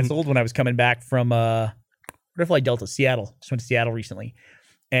 They got canceled when I was coming back from where did I fly Delta? Seattle. Just went to Seattle recently.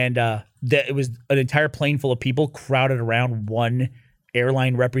 And it was an entire plane full of people crowded around one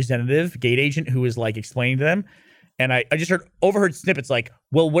airline representative, gate agent, who was like explaining to them. And I just overheard snippets like,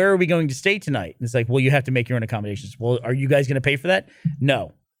 well, where are we going to stay tonight? And it's like, well, you have to make your own accommodations. Well, are you guys going to pay for that?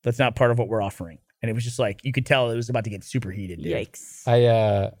 No, that's not part of what we're offering. And it was just like, you could tell it was about to get super heated. Dude. Yikes.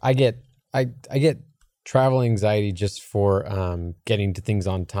 I get travel anxiety just for getting to things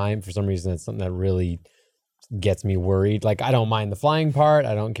on time. For some reason, that's something that really gets me worried. Like, I don't mind the flying part.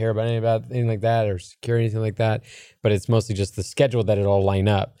 I don't care about anything like that or security, anything like that. But it's mostly just the schedule that it all line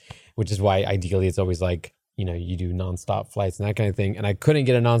up, which is why ideally it's always like, you know, you do nonstop flights and that kind of thing. And I couldn't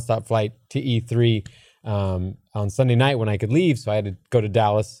get a nonstop flight to E3 on Sunday night when I could leave. So I had to go to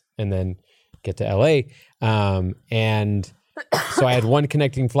Dallas and then get to LA. And so I had one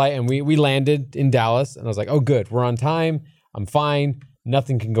connecting flight and we landed in Dallas and I was like, oh, good. We're on time. I'm fine.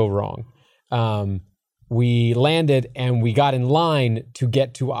 Nothing can go wrong. We landed and we got in line to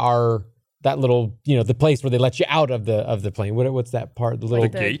get to that little, you know, the place where they let you out of the plane. What's that part? The little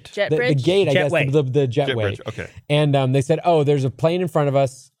gate? Jet the bridge? gate, I guess, Jetway. the jetway. Bridge, okay. And they said, oh, there's a plane in front of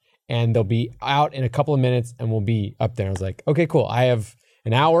us and they'll be out in a couple of minutes and we'll be up there. I was like, okay, cool. I have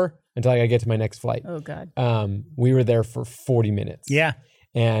an hour until I gotta get to my next flight. Oh, God. We were there for 40 minutes. Yeah.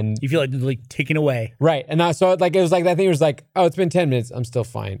 And you feel like taken away. Right. And so like, it was like, that thing was like, oh, it's been 10 minutes. I'm still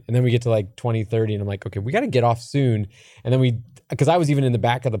fine. And then we get to like 20, 30 and I'm like, okay, we got to get off soon. And then because I was even in the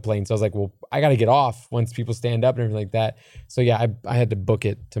back of the plane. So I was like, well, I got to get off once people stand up and everything like that. So yeah, I had to book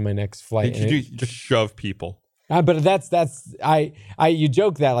it to my next flight. Did you just shove people? But you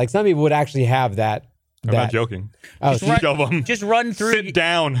joke that like some people would actually have that. I'm not joking. Oh, Just shove them. Just run through. Sit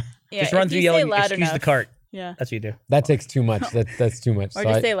down. Yeah, just run if through you yelling, say loud excuse enough, the cart. Yeah. That's what you do. that takes too much. That's too much. Or So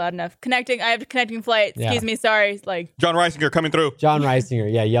just say loud enough. Connecting. I have a connecting flight. Excuse me. Sorry. Like Jon Risinger coming through. Jon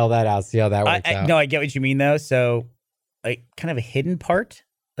Risinger. Yeah, yell that out. See how that works out. No, I get what you mean though. So, like, kind of a hidden part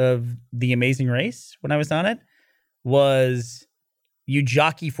of the Amazing Race when I was on it was you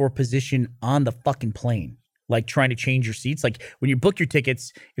jockey for position on the fucking plane. like trying to change your seats. Like when you book your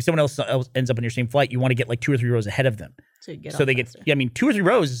tickets, if someone else ends up on your same flight, you want to get like 2 or 3 rows ahead of them. So, you get So they get, 2 or 3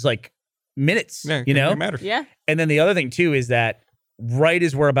 rows is like minutes, Yeah, you know? it matters. Yeah. And then the other thing too is that right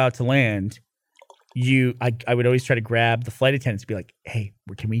as we're about to land, I would always try to grab the flight attendants and be like, hey,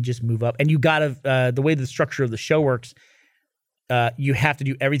 can we just move up? And you gotta, the way the structure of the show works, you have to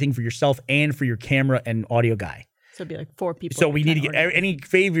do everything for yourself and for your camera and audio guy. So it'd be like 4 people. So we need to get any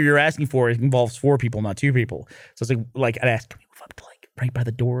favor you're asking for. It involves 4 people, not 2 people. So it's like I'd ask, can we move up to like right by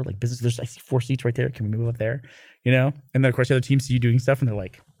the door, like business? I see 4 seats right there. Can we move up there? You know. And then of course the other teams see you doing stuff, and they're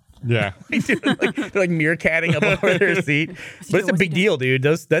like, Yeah. they're like meerkatting up over their seat. But it's a big deal, dude.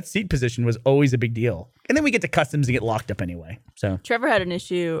 That seat position was always a big deal. And then we get to customs and get locked up anyway. So Trevor had an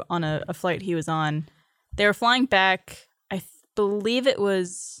issue on a flight he was on. They were flying back. I believe it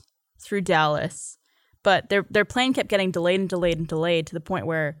was through Dallas. But their plane kept getting delayed and delayed and delayed to the point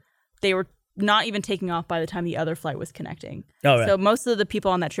where they were not even taking off by the time the other flight was connecting. Oh, right. So most of the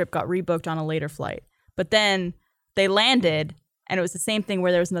people on that trip got rebooked on a later flight. But then they landed, and it was the same thing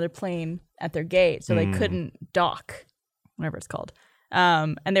where there was another plane at their gate, so they couldn't dock, whatever it's called.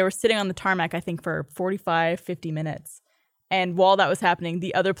 And they were sitting on the tarmac, I think, for 45, 50 minutes. And while that was happening,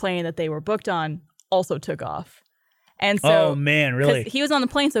 the other plane that they were booked on also took off. And so, oh man, really? he was on the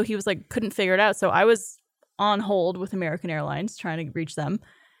plane, so he was like, couldn't figure it out. So I was on hold with American Airlines trying to reach them,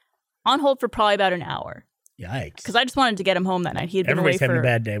 on hold for probably about an hour. Yikes! Because I just wanted to get him home that night. He had been Everybody's away having for a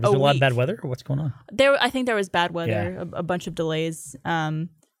bad day. Was there a lot of bad weather, or what's going on? I think there was bad weather, a bunch of delays.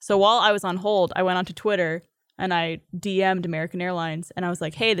 So while I was on hold, I went onto Twitter and I DM'd American Airlines, and I was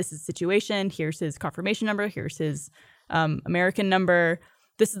like, "Hey, this is the situation. Here's his confirmation number. Here's his American number.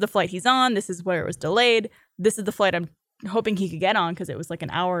 This is the flight he's on. This is where it was delayed. This is the flight I'm hoping he could get on because it was like an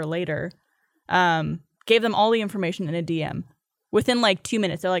hour later." Gave them all the information in a DM. Within like 2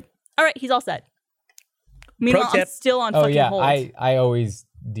 minutes, they're like, "All right, he's all set." Meanwhile, I'm still on fucking hold. I always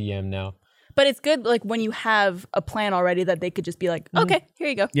DM now. But it's good like when you have a plan already that they could just be like, "Okay, here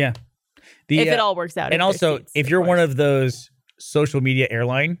you go." Yeah. If it all works out. And also, if you're one of those social media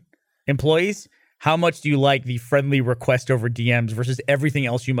airline employees, how much do you like the friendly request over DMs versus everything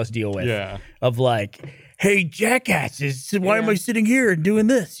else you must deal with? Yeah. Of like, hey, jackasses, why am I sitting here and doing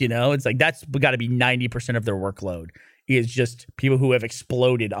this? You know, it's like that's got to be 90% of their workload is just people who have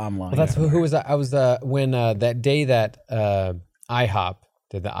exploded online. Well, that's who was I was when that day that IHOP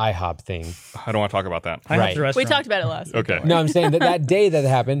did the IHOP thing. I don't want to talk about that. Right. we talked about it last week. Okay. No, I'm saying that day that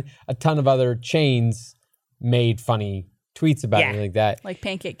happened, a ton of other chains made funny tweets about it like that. Like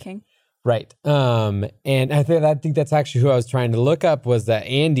Pancake King. Right. And I think that's actually who I was trying to look up was that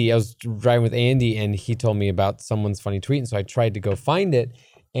Andy. I was driving with Andy and he told me about someone's funny tweet. And so I tried to go find it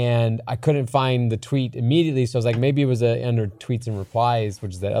and I couldn't find the tweet immediately. So I was like, maybe it was under tweets and replies,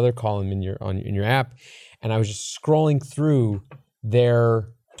 which is that other column in your app. And I was just scrolling through their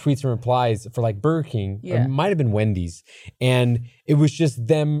tweets and replies for like Burger King. Yeah. Or it might have been Wendy's. And it was just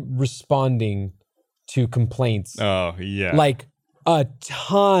them responding to complaints. Oh, yeah. Like a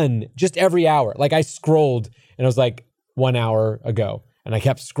ton, just every hour. Like I scrolled and it was like 1 hour ago. And I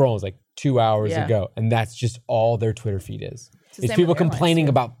kept scrolling. It was like 2 hours ago. And that's just all their Twitter feed is. It's people complaining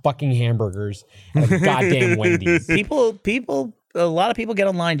about fucking hamburgers at a goddamn Wendy's. A lot of people get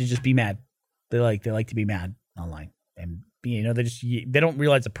online to just be mad. They like to be mad online. And they don't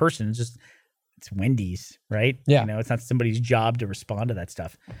realize a person. It's Wendy's, right? Yeah. You know, it's not somebody's job to respond to that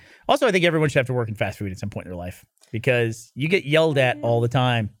stuff. Also, I think everyone should have to work in fast food at some point in their life because you get yelled at all the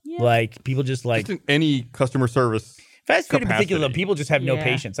time. Yeah. Like people just in any customer service. fast food capacity. in particular, people just have no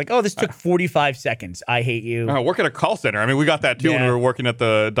patience. Like, oh, this took 45 seconds. I hate you. Work at a call center. I mean, we got that too when we were working at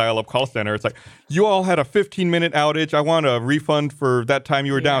the dial-up call center. It's like, you all had a 15-minute outage. I want a refund for that time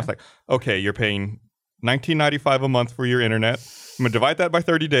you were down. It's like, okay, you're paying $19.95 a month for your internet. I'm going to divide that by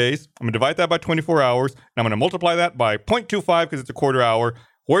 30 days. I'm going to divide that by 24 hours. And I'm going to multiply that by 0.25 because it's a quarter hour.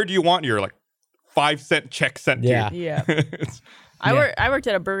 Where do you want your 5-cent check sent to? Yeah. I worked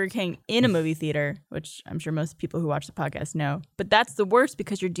at a Burger King in a movie theater, which I'm sure most people who watch the podcast know. But that's the worst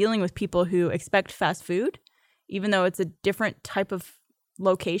because you're dealing with people who expect fast food, even though it's a different type of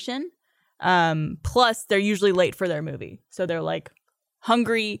location. Plus, they're usually late for their movie. So they're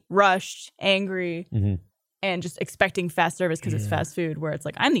hungry, rushed, angry, and just expecting fast service because it's fast food, where it's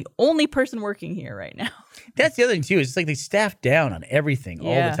I'm the only person working here right now. That's the other thing, too. Is it's they staff down on everything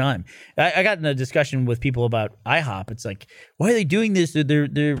all the time. I got in a discussion with people about IHOP. It's why are they doing this? They're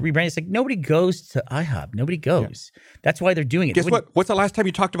rebranding. It's nobody goes to IHOP. Nobody goes. Yeah. That's why they're doing it. Guess what? What's the last time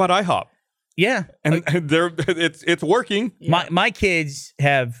you talked about IHOP? Yeah. And it's working. Yeah. My kids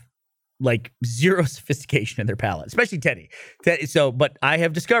have like zero sophistication in their palate, especially Teddy. So, but I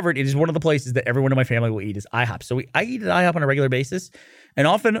have discovered it is one of the places that everyone in my family will eat is IHOP. So I eat at IHOP on a regular basis, and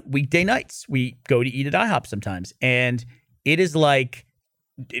often weekday nights we go to eat at IHOP sometimes, and it is like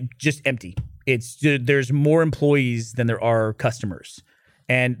just empty. There's more employees than there are customers,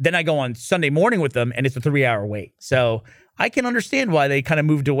 and then I go on Sunday morning with them, and it's a 3-hour wait. So I can understand why they kind of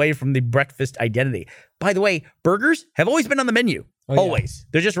moved away from the breakfast identity. By the way, burgers have always been on the menu. Always.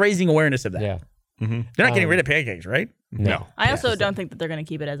 They're just raising awareness of that. Yeah. Mm-hmm. They're not getting rid of pancakes, right? No. I also don't think that they're going to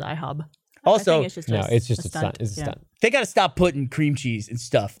keep it as IHOB. Also, I think it's just a stunt. It's a stunt. They got to stop putting cream cheese and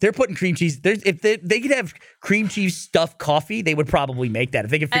stuff. They're putting cream cheese. If they could have cream cheese stuffed coffee, they would probably make that if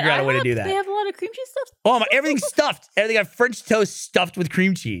they could figure out a way to do that. They have a lot of cream cheese stuff. Oh my! Everything's stuffed. They got French toast stuffed with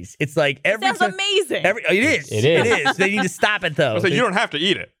cream cheese. It's like Sounds amazing. It is. They need to stop it though. So you don't have to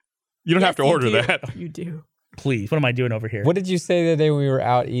eat it. You don't have to order that. You do. Please, what am I doing over here? What did you say the day when we were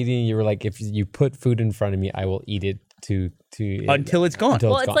out eating? You were like, if you put food in front of me, I will eat it until it's gone.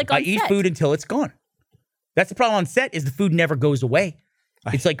 Well, it's like on I eat set. food until it's gone. That's the problem on set is the food never goes away.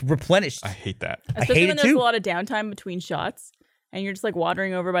 It's like replenished. I hate that. Especially hate when it there's too. a lot of downtime between shots and you're just like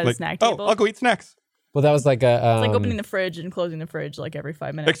wandering over by the Like, snack oh, table. I'll go eat snacks. Well, that was like a. It's like opening the fridge and closing the fridge like every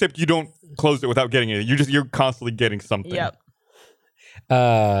 5 minutes. Except you don't close it without getting it. You're constantly getting something. Yep.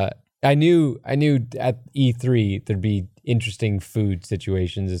 I knew at E3 there'd be interesting food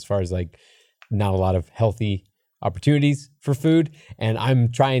situations as far as like not a lot of healthy opportunities for food, and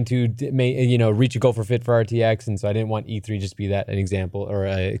I'm trying to reach a goal for Fit for RTX, and so I didn't want E3 just to be an example or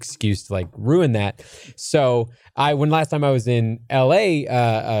an excuse to like ruin that. So when last time I was in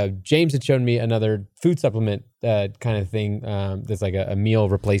LA, James had shown me another food supplement kind of thing that's like a meal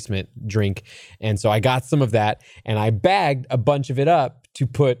replacement drink, and so I got some of that and I bagged a bunch of it up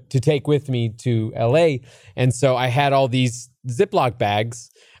to take with me to LA, and so I had all these Ziploc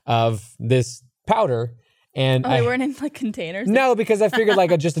bags of this powder. And they weren't in like containers? No, because I figured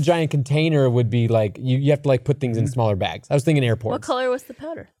like just a giant container would be like, you have to like put things in smaller bags. I was thinking airports. What color was the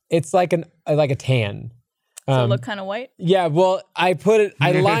powder? It's like a tan. Does it look kind of white? Yeah, well, I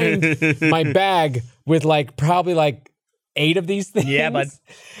lined my bag with like probably like 8 of these things. Yeah, bud.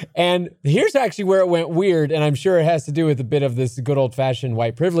 And here's actually where it went weird, and I'm sure it has to do with a bit of this good old-fashioned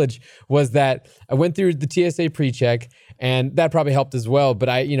white privilege, was that I went through the TSA pre-check, and that probably helped as well, but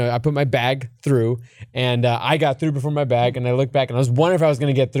I put my bag through, and I got through before my bag, and I looked back, and I was wondering if I was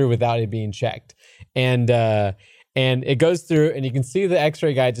going to get through without it being checked. And it goes through, and you can see the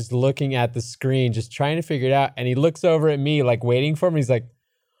x-ray guy just looking at the screen, just trying to figure it out, and he looks over at me, like, waiting for me. He's like,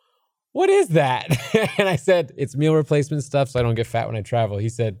 "What is that?" And I said, "It's meal replacement stuff so I don't get fat when I travel." He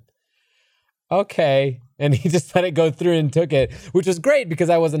said, "Okay." And he just let it go through and took it, which was great because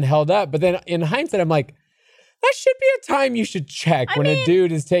I wasn't held up. But then in hindsight, I'm like, that should be a time you should check when a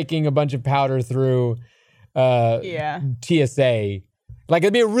dude is taking a bunch of powder through TSA. Like,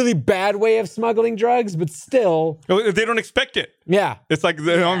 it'd be a really bad way of smuggling drugs, but still. They don't expect it. Yeah. It's like,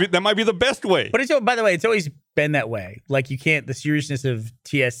 that might be the best way. But by the way, it's always been that way. Like, the seriousness of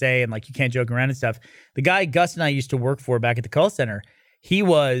TSA and like you can't joke around and stuff. The guy Gus and I used to work for back at the call center, he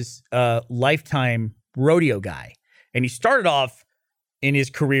was a lifetime rodeo guy. And he started off in his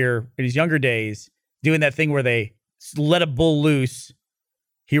career, in his younger days, doing that thing where they let a bull loose.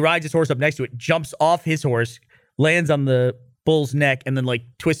 He rides his horse up next to it, jumps off his horse, lands on the bull's neck, and then like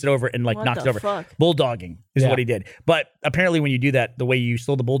twists it over and like knocks it over. Fuck? Bulldogging is what he did. But apparently when you do that, the way you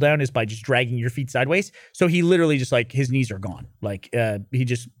slow the bull down is by just dragging your feet sideways. So he literally just like, his knees are gone. Like he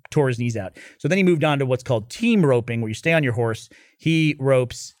just tore his knees out. So then he moved on to what's called team roping, where you stay on your horse. He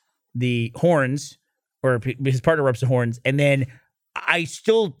ropes the horns, or his partner ropes the horns. And then I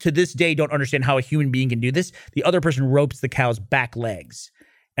still to this day don't understand how a human being can do this. The other person ropes the cow's back legs.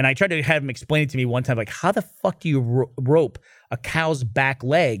 And I tried to have him explain it to me one time, like, how the fuck do you rope a cow's back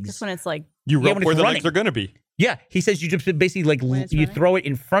legs? Just when it's like... You rope when where it's the running. legs are going to be. Yeah, he says you just basically like you throw it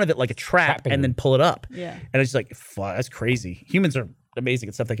in front of it like a trap Trapping and then pull it up. Yeah. And it's like, fuck, that's crazy. Humans are amazing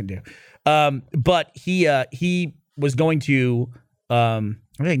at stuff they can do. But he was going to I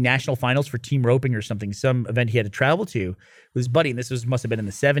think national finals for team roping or something, some event he had to travel to with his buddy, and this must have been in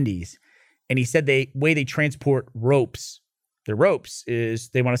the 70s. And he said the way they transport their ropes is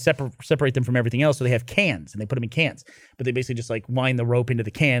they want to separate them from everything else, so they have cans, and they put them in cans. But they basically just like wind the rope into the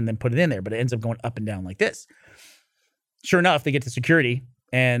can and then put it in there, but it ends up going up and down like this. Sure enough, they get to security,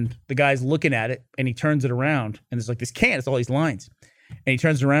 and the guy's looking at it, and he turns it around, and there's like this can, it's all these lines. And he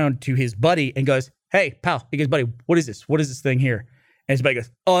turns around to his buddy and goes, "Hey, pal." He goes, "Buddy, what is this? What is this thing here?" And his buddy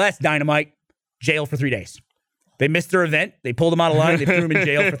goes, "Oh, that's dynamite. Jail for 3 days." They missed their event. They pulled him out of line. They threw him in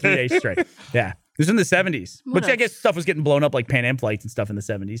jail for 3 days straight. Yeah. was in the 70s. Which I guess stuff was getting blown up like Pan Am flights and stuff in the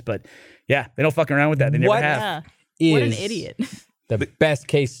 70s. But yeah, they don't fuck around with that. They never have. Yeah. What an idiot. The best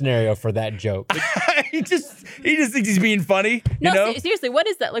case scenario for that joke. he just thinks he's being funny. No, you know? seriously, what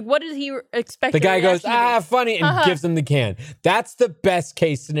is that? Like, what did he expect? The guy goes, funny, and gives him the can. That's the best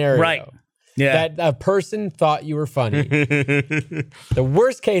case scenario. Right. Yeah. That a person thought you were funny. The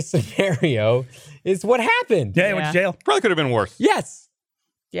worst case scenario is what happened. Yeah, he went to jail. Probably could have been worse. Yes.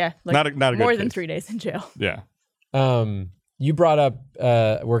 Yeah. Like Not a good more than case. 3 days in jail. Yeah. You brought up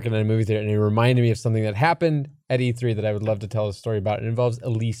working at a movie theater, and it reminded me of something that happened at E3 that I would love to tell a story about. It involves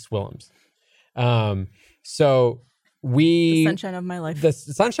Elise Willems. So The sunshine of my life. the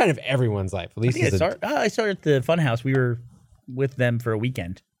sunshine of everyone's life. Elise is I started at the Funhouse. We were with them for a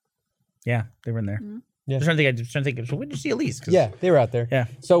weekend. Yeah, they were in there. Mm-hmm. Yeah. I was trying to think. So when did you see Elise? Yeah, they were out there. Yeah.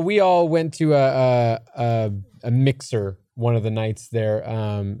 So we all went to a mixer one of the nights there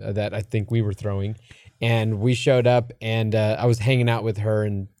that I think we were throwing, and we showed up, and I was hanging out with her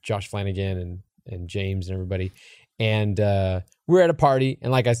and Josh Flanagan and James and everybody, and we were at a party.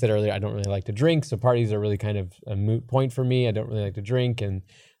 And like I said earlier, I don't really like to drink, so parties are really kind of a moot point for me. I don't really like to drink, and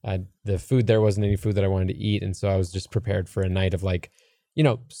the food there wasn't any food that I wanted to eat, and so I was just prepared for a night of like, you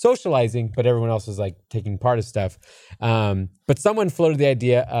know, socializing, but everyone else was like taking part of stuff. But someone floated the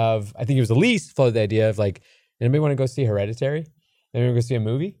idea of, I think it was Elise floated the idea of like, anybody want to go see Hereditary? Anybody go see a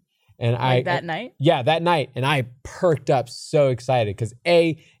movie? And Like that night? Yeah, that night. And I perked up so excited because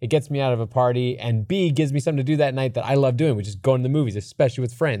A, it gets me out of a party, and B, gives me something to do that night that I love doing, which is going to the movies, especially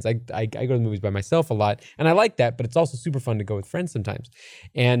with friends. I go to the movies by myself a lot, and I like that, but it's also super fun to go with friends sometimes.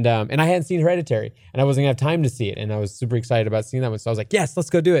 And I hadn't seen Hereditary, and I wasn't going to have time to see it, and I was super excited about seeing that one. So I was like, yes, let's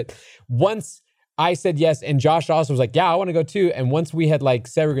go do it. Once I said yes, and Josh also was like, yeah, I want to go too. And once we had like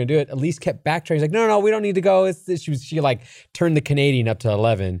said we're going to do it, Elise kept backtracking. She's like, no, we don't need to go. She like turned the Canadian up to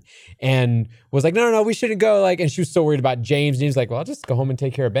 11 and was like, no, we shouldn't go. Like, and she was so worried about James. And he was like, well, I'll just go home and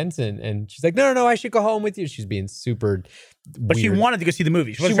take care of Benson. And she's like, no, I should go home with you. She's being super But weird. she wanted to go see the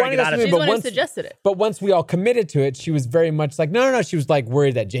movie. She wasn't trying to get out of see it. the She's movie, the one who suggested it. But once we all committed to it, she was very much like, no. She was like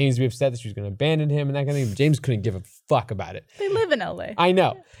worried that James would be upset that she was going to abandon him and that kind of thing. James couldn't give a fuck about it. They live in LA. I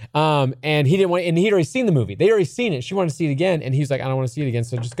know. And he didn't want, and he'd already seen the movie. They'd already seen it. She wanted to see it again. And he was like, I don't want to see it again.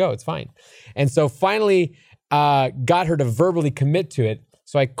 So just go. It's fine. And so finally got her to verbally commit to it.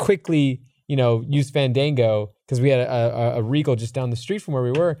 So I quickly, used Fandango because we had a Regal just down the street from where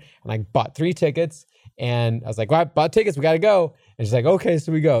we were. And I bought 3 tickets. And I was like, well, I bought tickets. We got to go. And she's like, okay,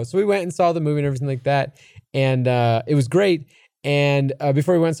 so we go. So we went and saw the movie and everything like that. And it was great. And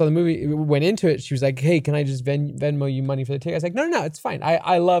before we went and saw the movie, we went into it. She was like, hey, can I just Venmo you money for the ticket? I was like, no, it's fine.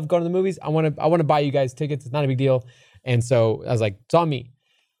 I love going to the movies. I want to buy you guys tickets. It's not a big deal. And so I was like, it's on me.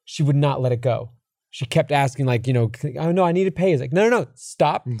 She would not let it go. She kept asking like, oh no, I need to pay. I was like, no,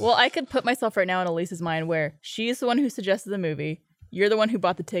 stop. Well, I could put myself right now in Elise's mind where she's the one who suggested the movie. You're the one who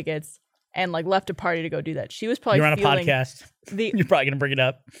bought the tickets and like left a party to go do that. She was probably You're on a podcast. You're probably going to bring it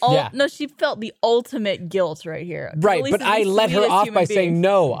up. Yeah. No, she felt the ultimate guilt right here. Right, Elise but is I the let her sweetest off human by being. saying,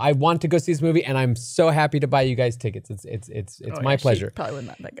 no, I want to go see this movie, and I'm so happy to buy you guys tickets. It's my pleasure. She probably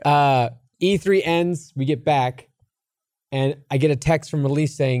wouldn't let that go. E3 ends, we get back, and I get a text from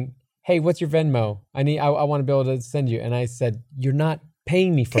Elise saying, hey, what's your Venmo? I want to be able to send you. And I said, you're not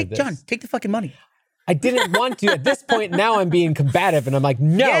paying me for this. John, take the fucking money. I didn't want to. At this point, now I'm being combative, and I'm like,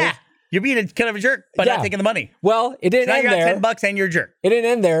 no. Yeah. You're being kind of a jerk by not taking the money. Well, it didn't Now end you're there. at $10 and you're a jerk. It didn't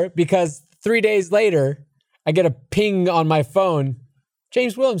end there because 3 days later, I get a ping on my phone.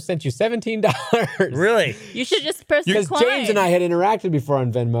 James Williams sent you $17. Really? You should just press Because decline. James and I had interacted before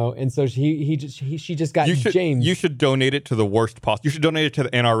on Venmo, and so she just got James. You should donate it to the worst possible. You should donate it to the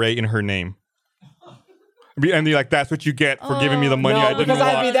NRA in her name. And be like, that's what you get for giving me the money I didn't because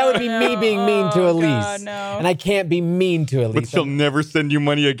want. that would be me being mean to Elise. God, no. And I can't be mean to Elise. But she'll never send you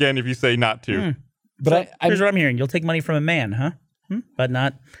money again if you say not to. But Here's what I'm hearing. You'll take money from a man, huh? But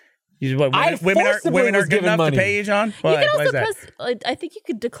not... What, I women forcibly aren't was good given enough money. to pay you, John? You Why can is also that? press. I think you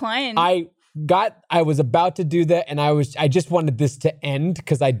could decline. I was about to do that, and I just wanted this to end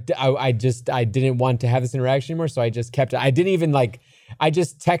because I didn't want to have this interaction anymore, so I just kept it. I didn't even I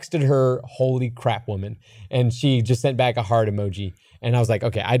just texted her, holy crap, woman. And she just sent back a heart emoji. And I was like,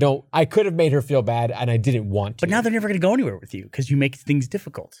 okay, I could have made her feel bad, and I didn't want to. But now they're never going to go anywhere with you because you make things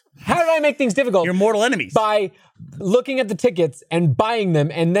difficult. How did I make things difficult? You're mortal enemies. By looking at the tickets and buying them,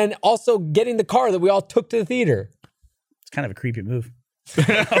 and then also getting the car that we all took to the theater. It's kind of a creepy move.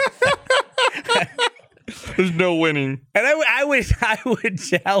 There's no winning. And I would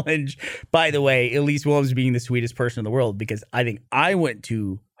challenge, by the way, Elise Williams being the sweetest person in the world, because I think I went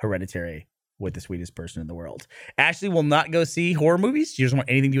to Hereditary with the sweetest person in the world. Ashley will not go see horror movies. She doesn't want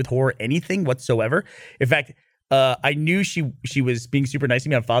anything to do with horror, anything whatsoever. In fact, I knew she was being super nice to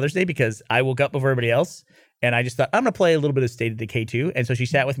me on Father's Day because I woke up before everybody else. And I just thought, I'm going to play a little bit of State of Decay 2. And so she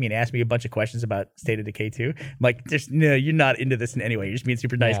sat with me and asked me a bunch of questions about State of Decay 2. I'm like, no, you're not into this in any way. You're just being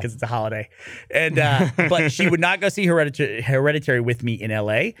super nice because it's a holiday. And but she would not go see Hereditary with me in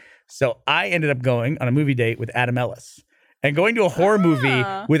LA. So I ended up going on a movie date with Adam Ellis. And going to a horror movie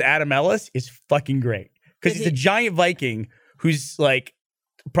with Adam Ellis is fucking great. Because he's a giant Viking who's like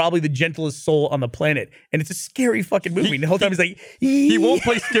probably the gentlest soul on the planet. And it's a scary fucking movie. And the whole time he's like, he won't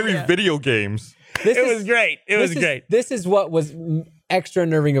play scary video games. It was great. It was great. This is what was extra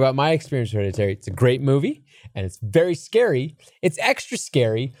unnerving about my experience with Hereditary. It's a great movie, and it's very scary. It's extra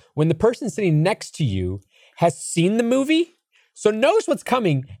scary when the person sitting next to you has seen the movie, so knows what's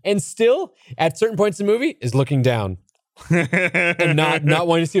coming, and still, at certain points in the movie, is looking down and not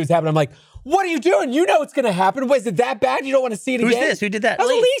wanting to see what's happening. I'm like, what are you doing? You know what's going to happen. Was it that bad? You don't want to see it Who's again? this? Who did that? That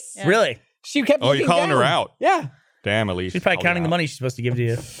was Elise. Yeah. Really? She kept looking you're calling down. her out. Yeah. Damn, Elise. She's probably counting the money she's supposed to give to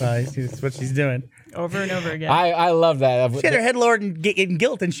you. That's what she's doing. Over and over again. I love that. She had her head lowered in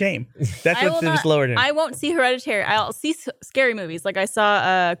guilt and shame. That's what was lowered in. I won't see Hereditary. I'll see scary movies. Like I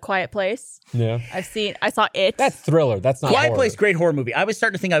saw Quiet Place. Yeah. I saw It. That's thriller. That's not Quiet horror. Place, great horror movie. I was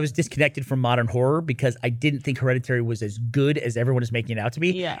starting to think I was disconnected from modern horror because I didn't think Hereditary was as good as everyone is making it out to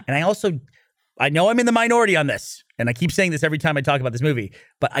be. Yeah. And I know I'm in the minority on this, and I keep saying this every time I talk about this movie,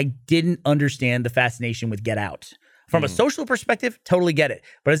 but I didn't understand the fascination with Get Out. From a social perspective, totally get it.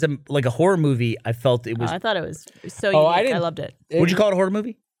 But as a horror movie, I felt it was. I thought it was so unique. I loved it. Would you call it a horror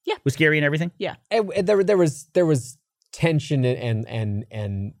movie? Yeah. Was scary and everything? Yeah. There was tension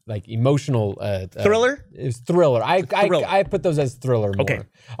and like emotional thriller. It was thriller. I put those as thriller more. Okay.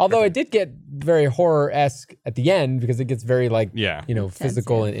 Although it did get very horror-esque at the end because it gets very Intense,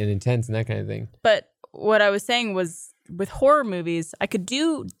 physical and intense and that kind of thing. But what I was saying was with horror movies, I could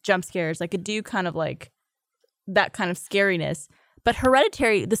do jump scares. I could do kind of like that kind of scariness. But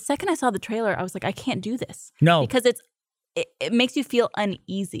Hereditary, the second I saw the trailer, I was like, I can't do this. No. Because it makes you feel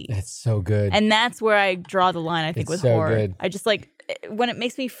uneasy. That's so good. And that's where I draw the line, I think, with so horror. good. I just when it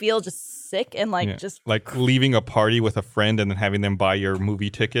makes me feel just sick and just like leaving a party with a friend and then having them buy your movie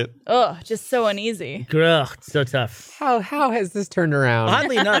ticket. just so uneasy. Ugh, it's so tough. How has this turned around?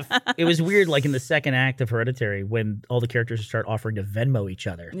 Oddly enough, it was weird, like in the second act of Hereditary, when all the characters start offering to Venmo each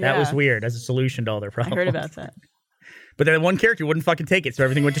other. That was weird as a solution to all their problems. I heard about that. But then one character wouldn't fucking take it, so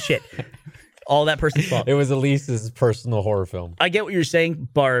everything went to shit. All that person's fault. It was Elise's personal horror film. I get what you're saying,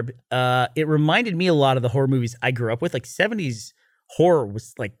 Barb. It reminded me a lot of the horror movies I grew up with. Like 70s horror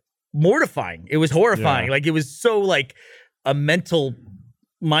was like mortifying. It was horrifying. Yeah. Like it was so like a mental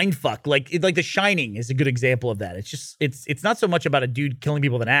mind fuck. Like The Shining is a good example of that. It's just it's not so much about a dude killing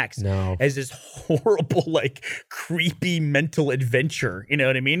people with an axe as this horrible like creepy mental adventure. You know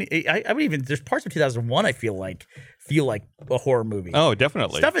what I mean? I would even there's parts of 2001 I feel like a horror movie. Oh,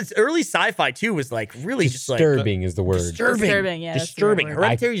 definitely. Stuff is early sci-fi too was like really disturbing is the word. Disturbing, yeah. Disturbing.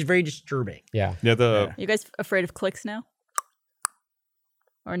 Hereditary is very disturbing. Yeah. Yeah. You guys afraid of clicks now?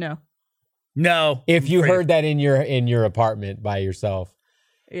 Or no? No. If you heard that in your apartment by yourself,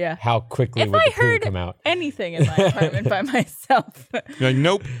 yeah, how quickly if would I the poo heard come out? anything in my apartment by myself, You're like,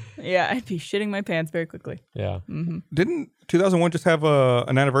 nope. Yeah, I'd be shitting my pants very quickly. Yeah. Mm-hmm. Didn't 2001 just have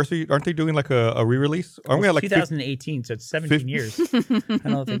an anniversary? Aren't they doing like a re-release? Aren't we at like 2018? So it's 17 years. I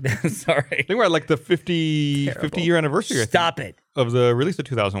don't think that's sorry. I think we're at like the 50 year anniversary. Stop it. Of the release of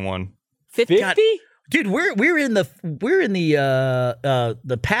 2001. 50? Dude, we're in the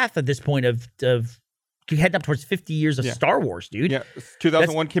path at this point of heading up towards 50 years of Star Wars, dude. Yeah,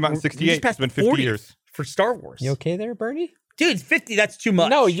 2001 came out in 68. It's been 50 years for Star Wars. You okay there, Bernie? Dude, 50. That's too much.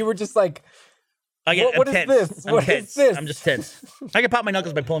 No, you were just like, what is this? What is this? I'm just tense. I can pop my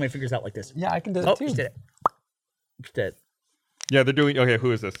knuckles by pulling my fingers out like this. Yeah, I can do it too. Just did it. Just did it. Yeah, they're doing. Okay,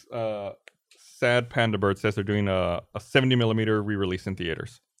 who is this? Sad Panda Bird says they're doing a 70 millimeter re-release in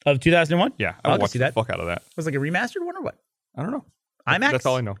theaters of 2001. Yeah, I watched the fuck out of that. Was it like a remastered one or what? I don't know. IMAX. That's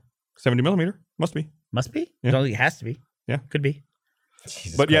all I know. 70 millimeter must be. Must be. Yeah. I don't think it has to be. Yeah, could be.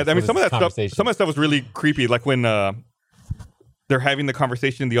 Jesus but Christ, yeah, I mean, some of that stuff was really creepy. Like when they're having the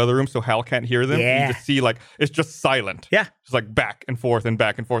conversation in the other room, so Hal can't hear them. Yeah. You just see like it's just silent. Yeah, just like back and forth and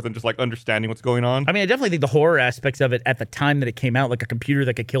just like understanding what's going on. I mean, I definitely think the horror aspects of it at the time that it came out, like a computer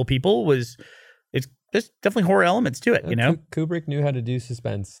that could kill people, there's definitely horror elements to it. You know, Kubrick knew how to do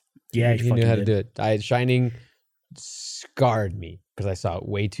suspense. Yeah, he knew how to do it. Shining scarred me because I saw it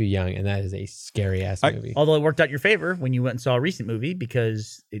way too young, and that is a scary ass movie. Although it worked out your favor when you went and saw a recent movie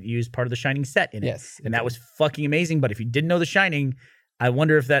because it used part of the Shining set in it. Yes, and that was fucking amazing. But if you didn't know the Shining, I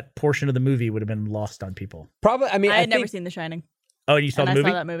wonder if that portion of the movie would have been lost on people. Probably. I mean, I I had never think seen The Shining. Oh, you saw And the I movie?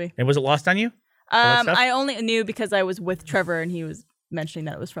 saw that movie. And was it lost on you? that stuff? I only knew because I was with Trevor and he was mentioning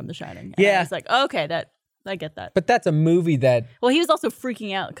that it was from The Shining. And Yeah. I was like, oh, okay, I get that. But that's a movie that Well, he was also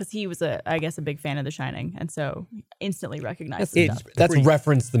freaking out because he was I guess, a big fan of The Shining, and so instantly recognized the stuff. that's pretty-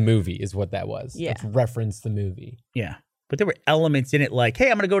 reference the movie is what that was. Yeah. That's reference the movie. Yeah. But there were elements in it like, hey,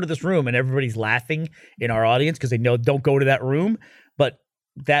 I'm going to go to this room, and everybody's laughing in our audience because they know don't go to that room. But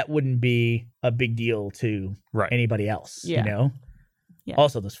that wouldn't be a big deal to anybody else, Yeah. you know? Yeah.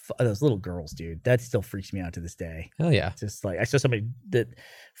 Also, those little girls, dude, that still freaks me out to this day. Hell yeah. Just like, I saw somebody that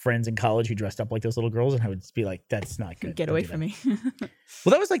friends in college who dressed up like those little girls, and I would just be like, that's not good. Get Don't away do from that. me.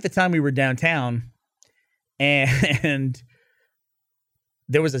 Well, that was like the time we were downtown, and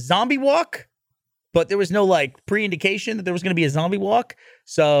there was a zombie walk, but there was no like pre-indication that there was going to be a zombie walk.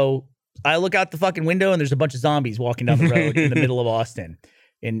 So I look out the fucking window, and there's a bunch of zombies walking down the road in the middle of Austin.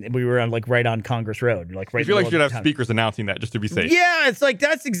 And we were on like right on Congress Road, like right. I feel like in you the should middle have of the speakers announcing that just to be town. safe. Yeah, it's like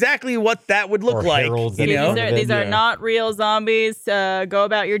that's exactly what that would look Or like. heralds You at the know? end of These are yeah. not real zombies. Go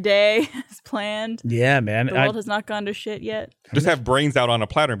about your day as planned. Yeah, man. The world has not gone to shit yet. Just have brains out on a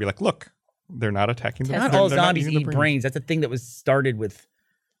platter and be like, look, they're not attacking them. Not They're- all they're not zombies using the eat brains. That's a thing that was started with.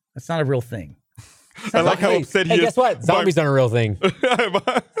 That's not a real thing. I like how upset he Hey, is. guess what? Zombies aren't a real thing.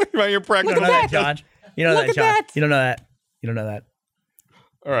 by your You practical. don't know that, John. You don't know Look that, at John. that. You don't know that. You don't know that.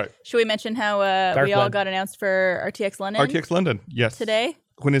 All right. Should we mention how Dark we all web. got announced for RTX London RTX London. Yes. today?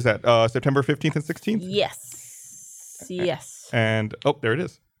 When is that? September 15th and 16th? Yes. Yes. And, oh, there it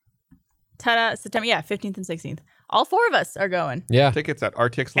is. Ta-da! September, 15th and 16th. All four of us are going. Yeah. Tickets at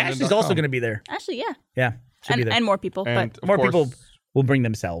rtxlondon.com. Ashley's also going to be there. Actually, yeah. Yeah, she'll be there. And more people. And But of More course, people will bring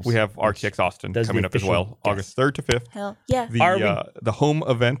themselves. we have RTX Austin does the coming up as official well, guest. August 3rd to 5th. hell yeah. Are we- The home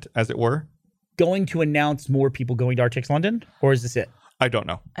event, as it were. going to announce more people going to RTX London, or is this it? I don't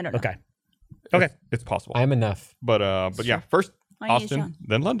know. I don't know. Okay. Okay. It's possible. I'm enough. But yeah, first All you need is Austin, John.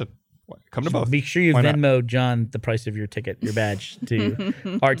 then London. Come to both. Make sure you Why not? Venmo John the price of your ticket, your badge to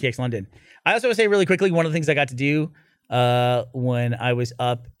RTX London. I also want to say really quickly, one of the things I got to do when I was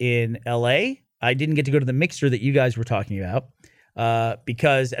up in LA, I didn't get to go to the mixer that you guys were talking about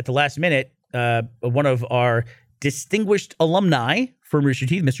because at the last minute, one of our distinguished alumni from Rooster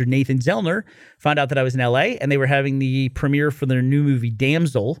Teeth, Mr. Nathan Zellner, found out that I was in LA and they were having the premiere for their new movie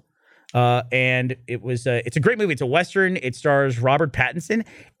Damsel. And it was it's a great movie. It's a Western. It stars Robert Pattinson,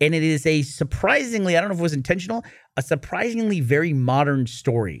 and it is a surprisingly, I don't know if it was intentional, a surprisingly very modern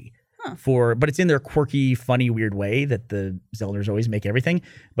story but it's in their quirky, funny, weird way that the Zellners always make everything.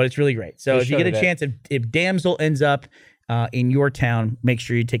 But it's really great. So They if you get a showed it. chance, if Damsel ends up in your town, make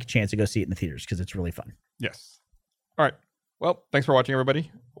sure you take a chance to go see it in the theaters because it's really fun. Yes. All right. Well, thanks for watching,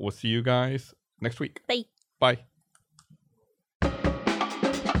 everybody. We'll see you guys next week. Bye. Bye.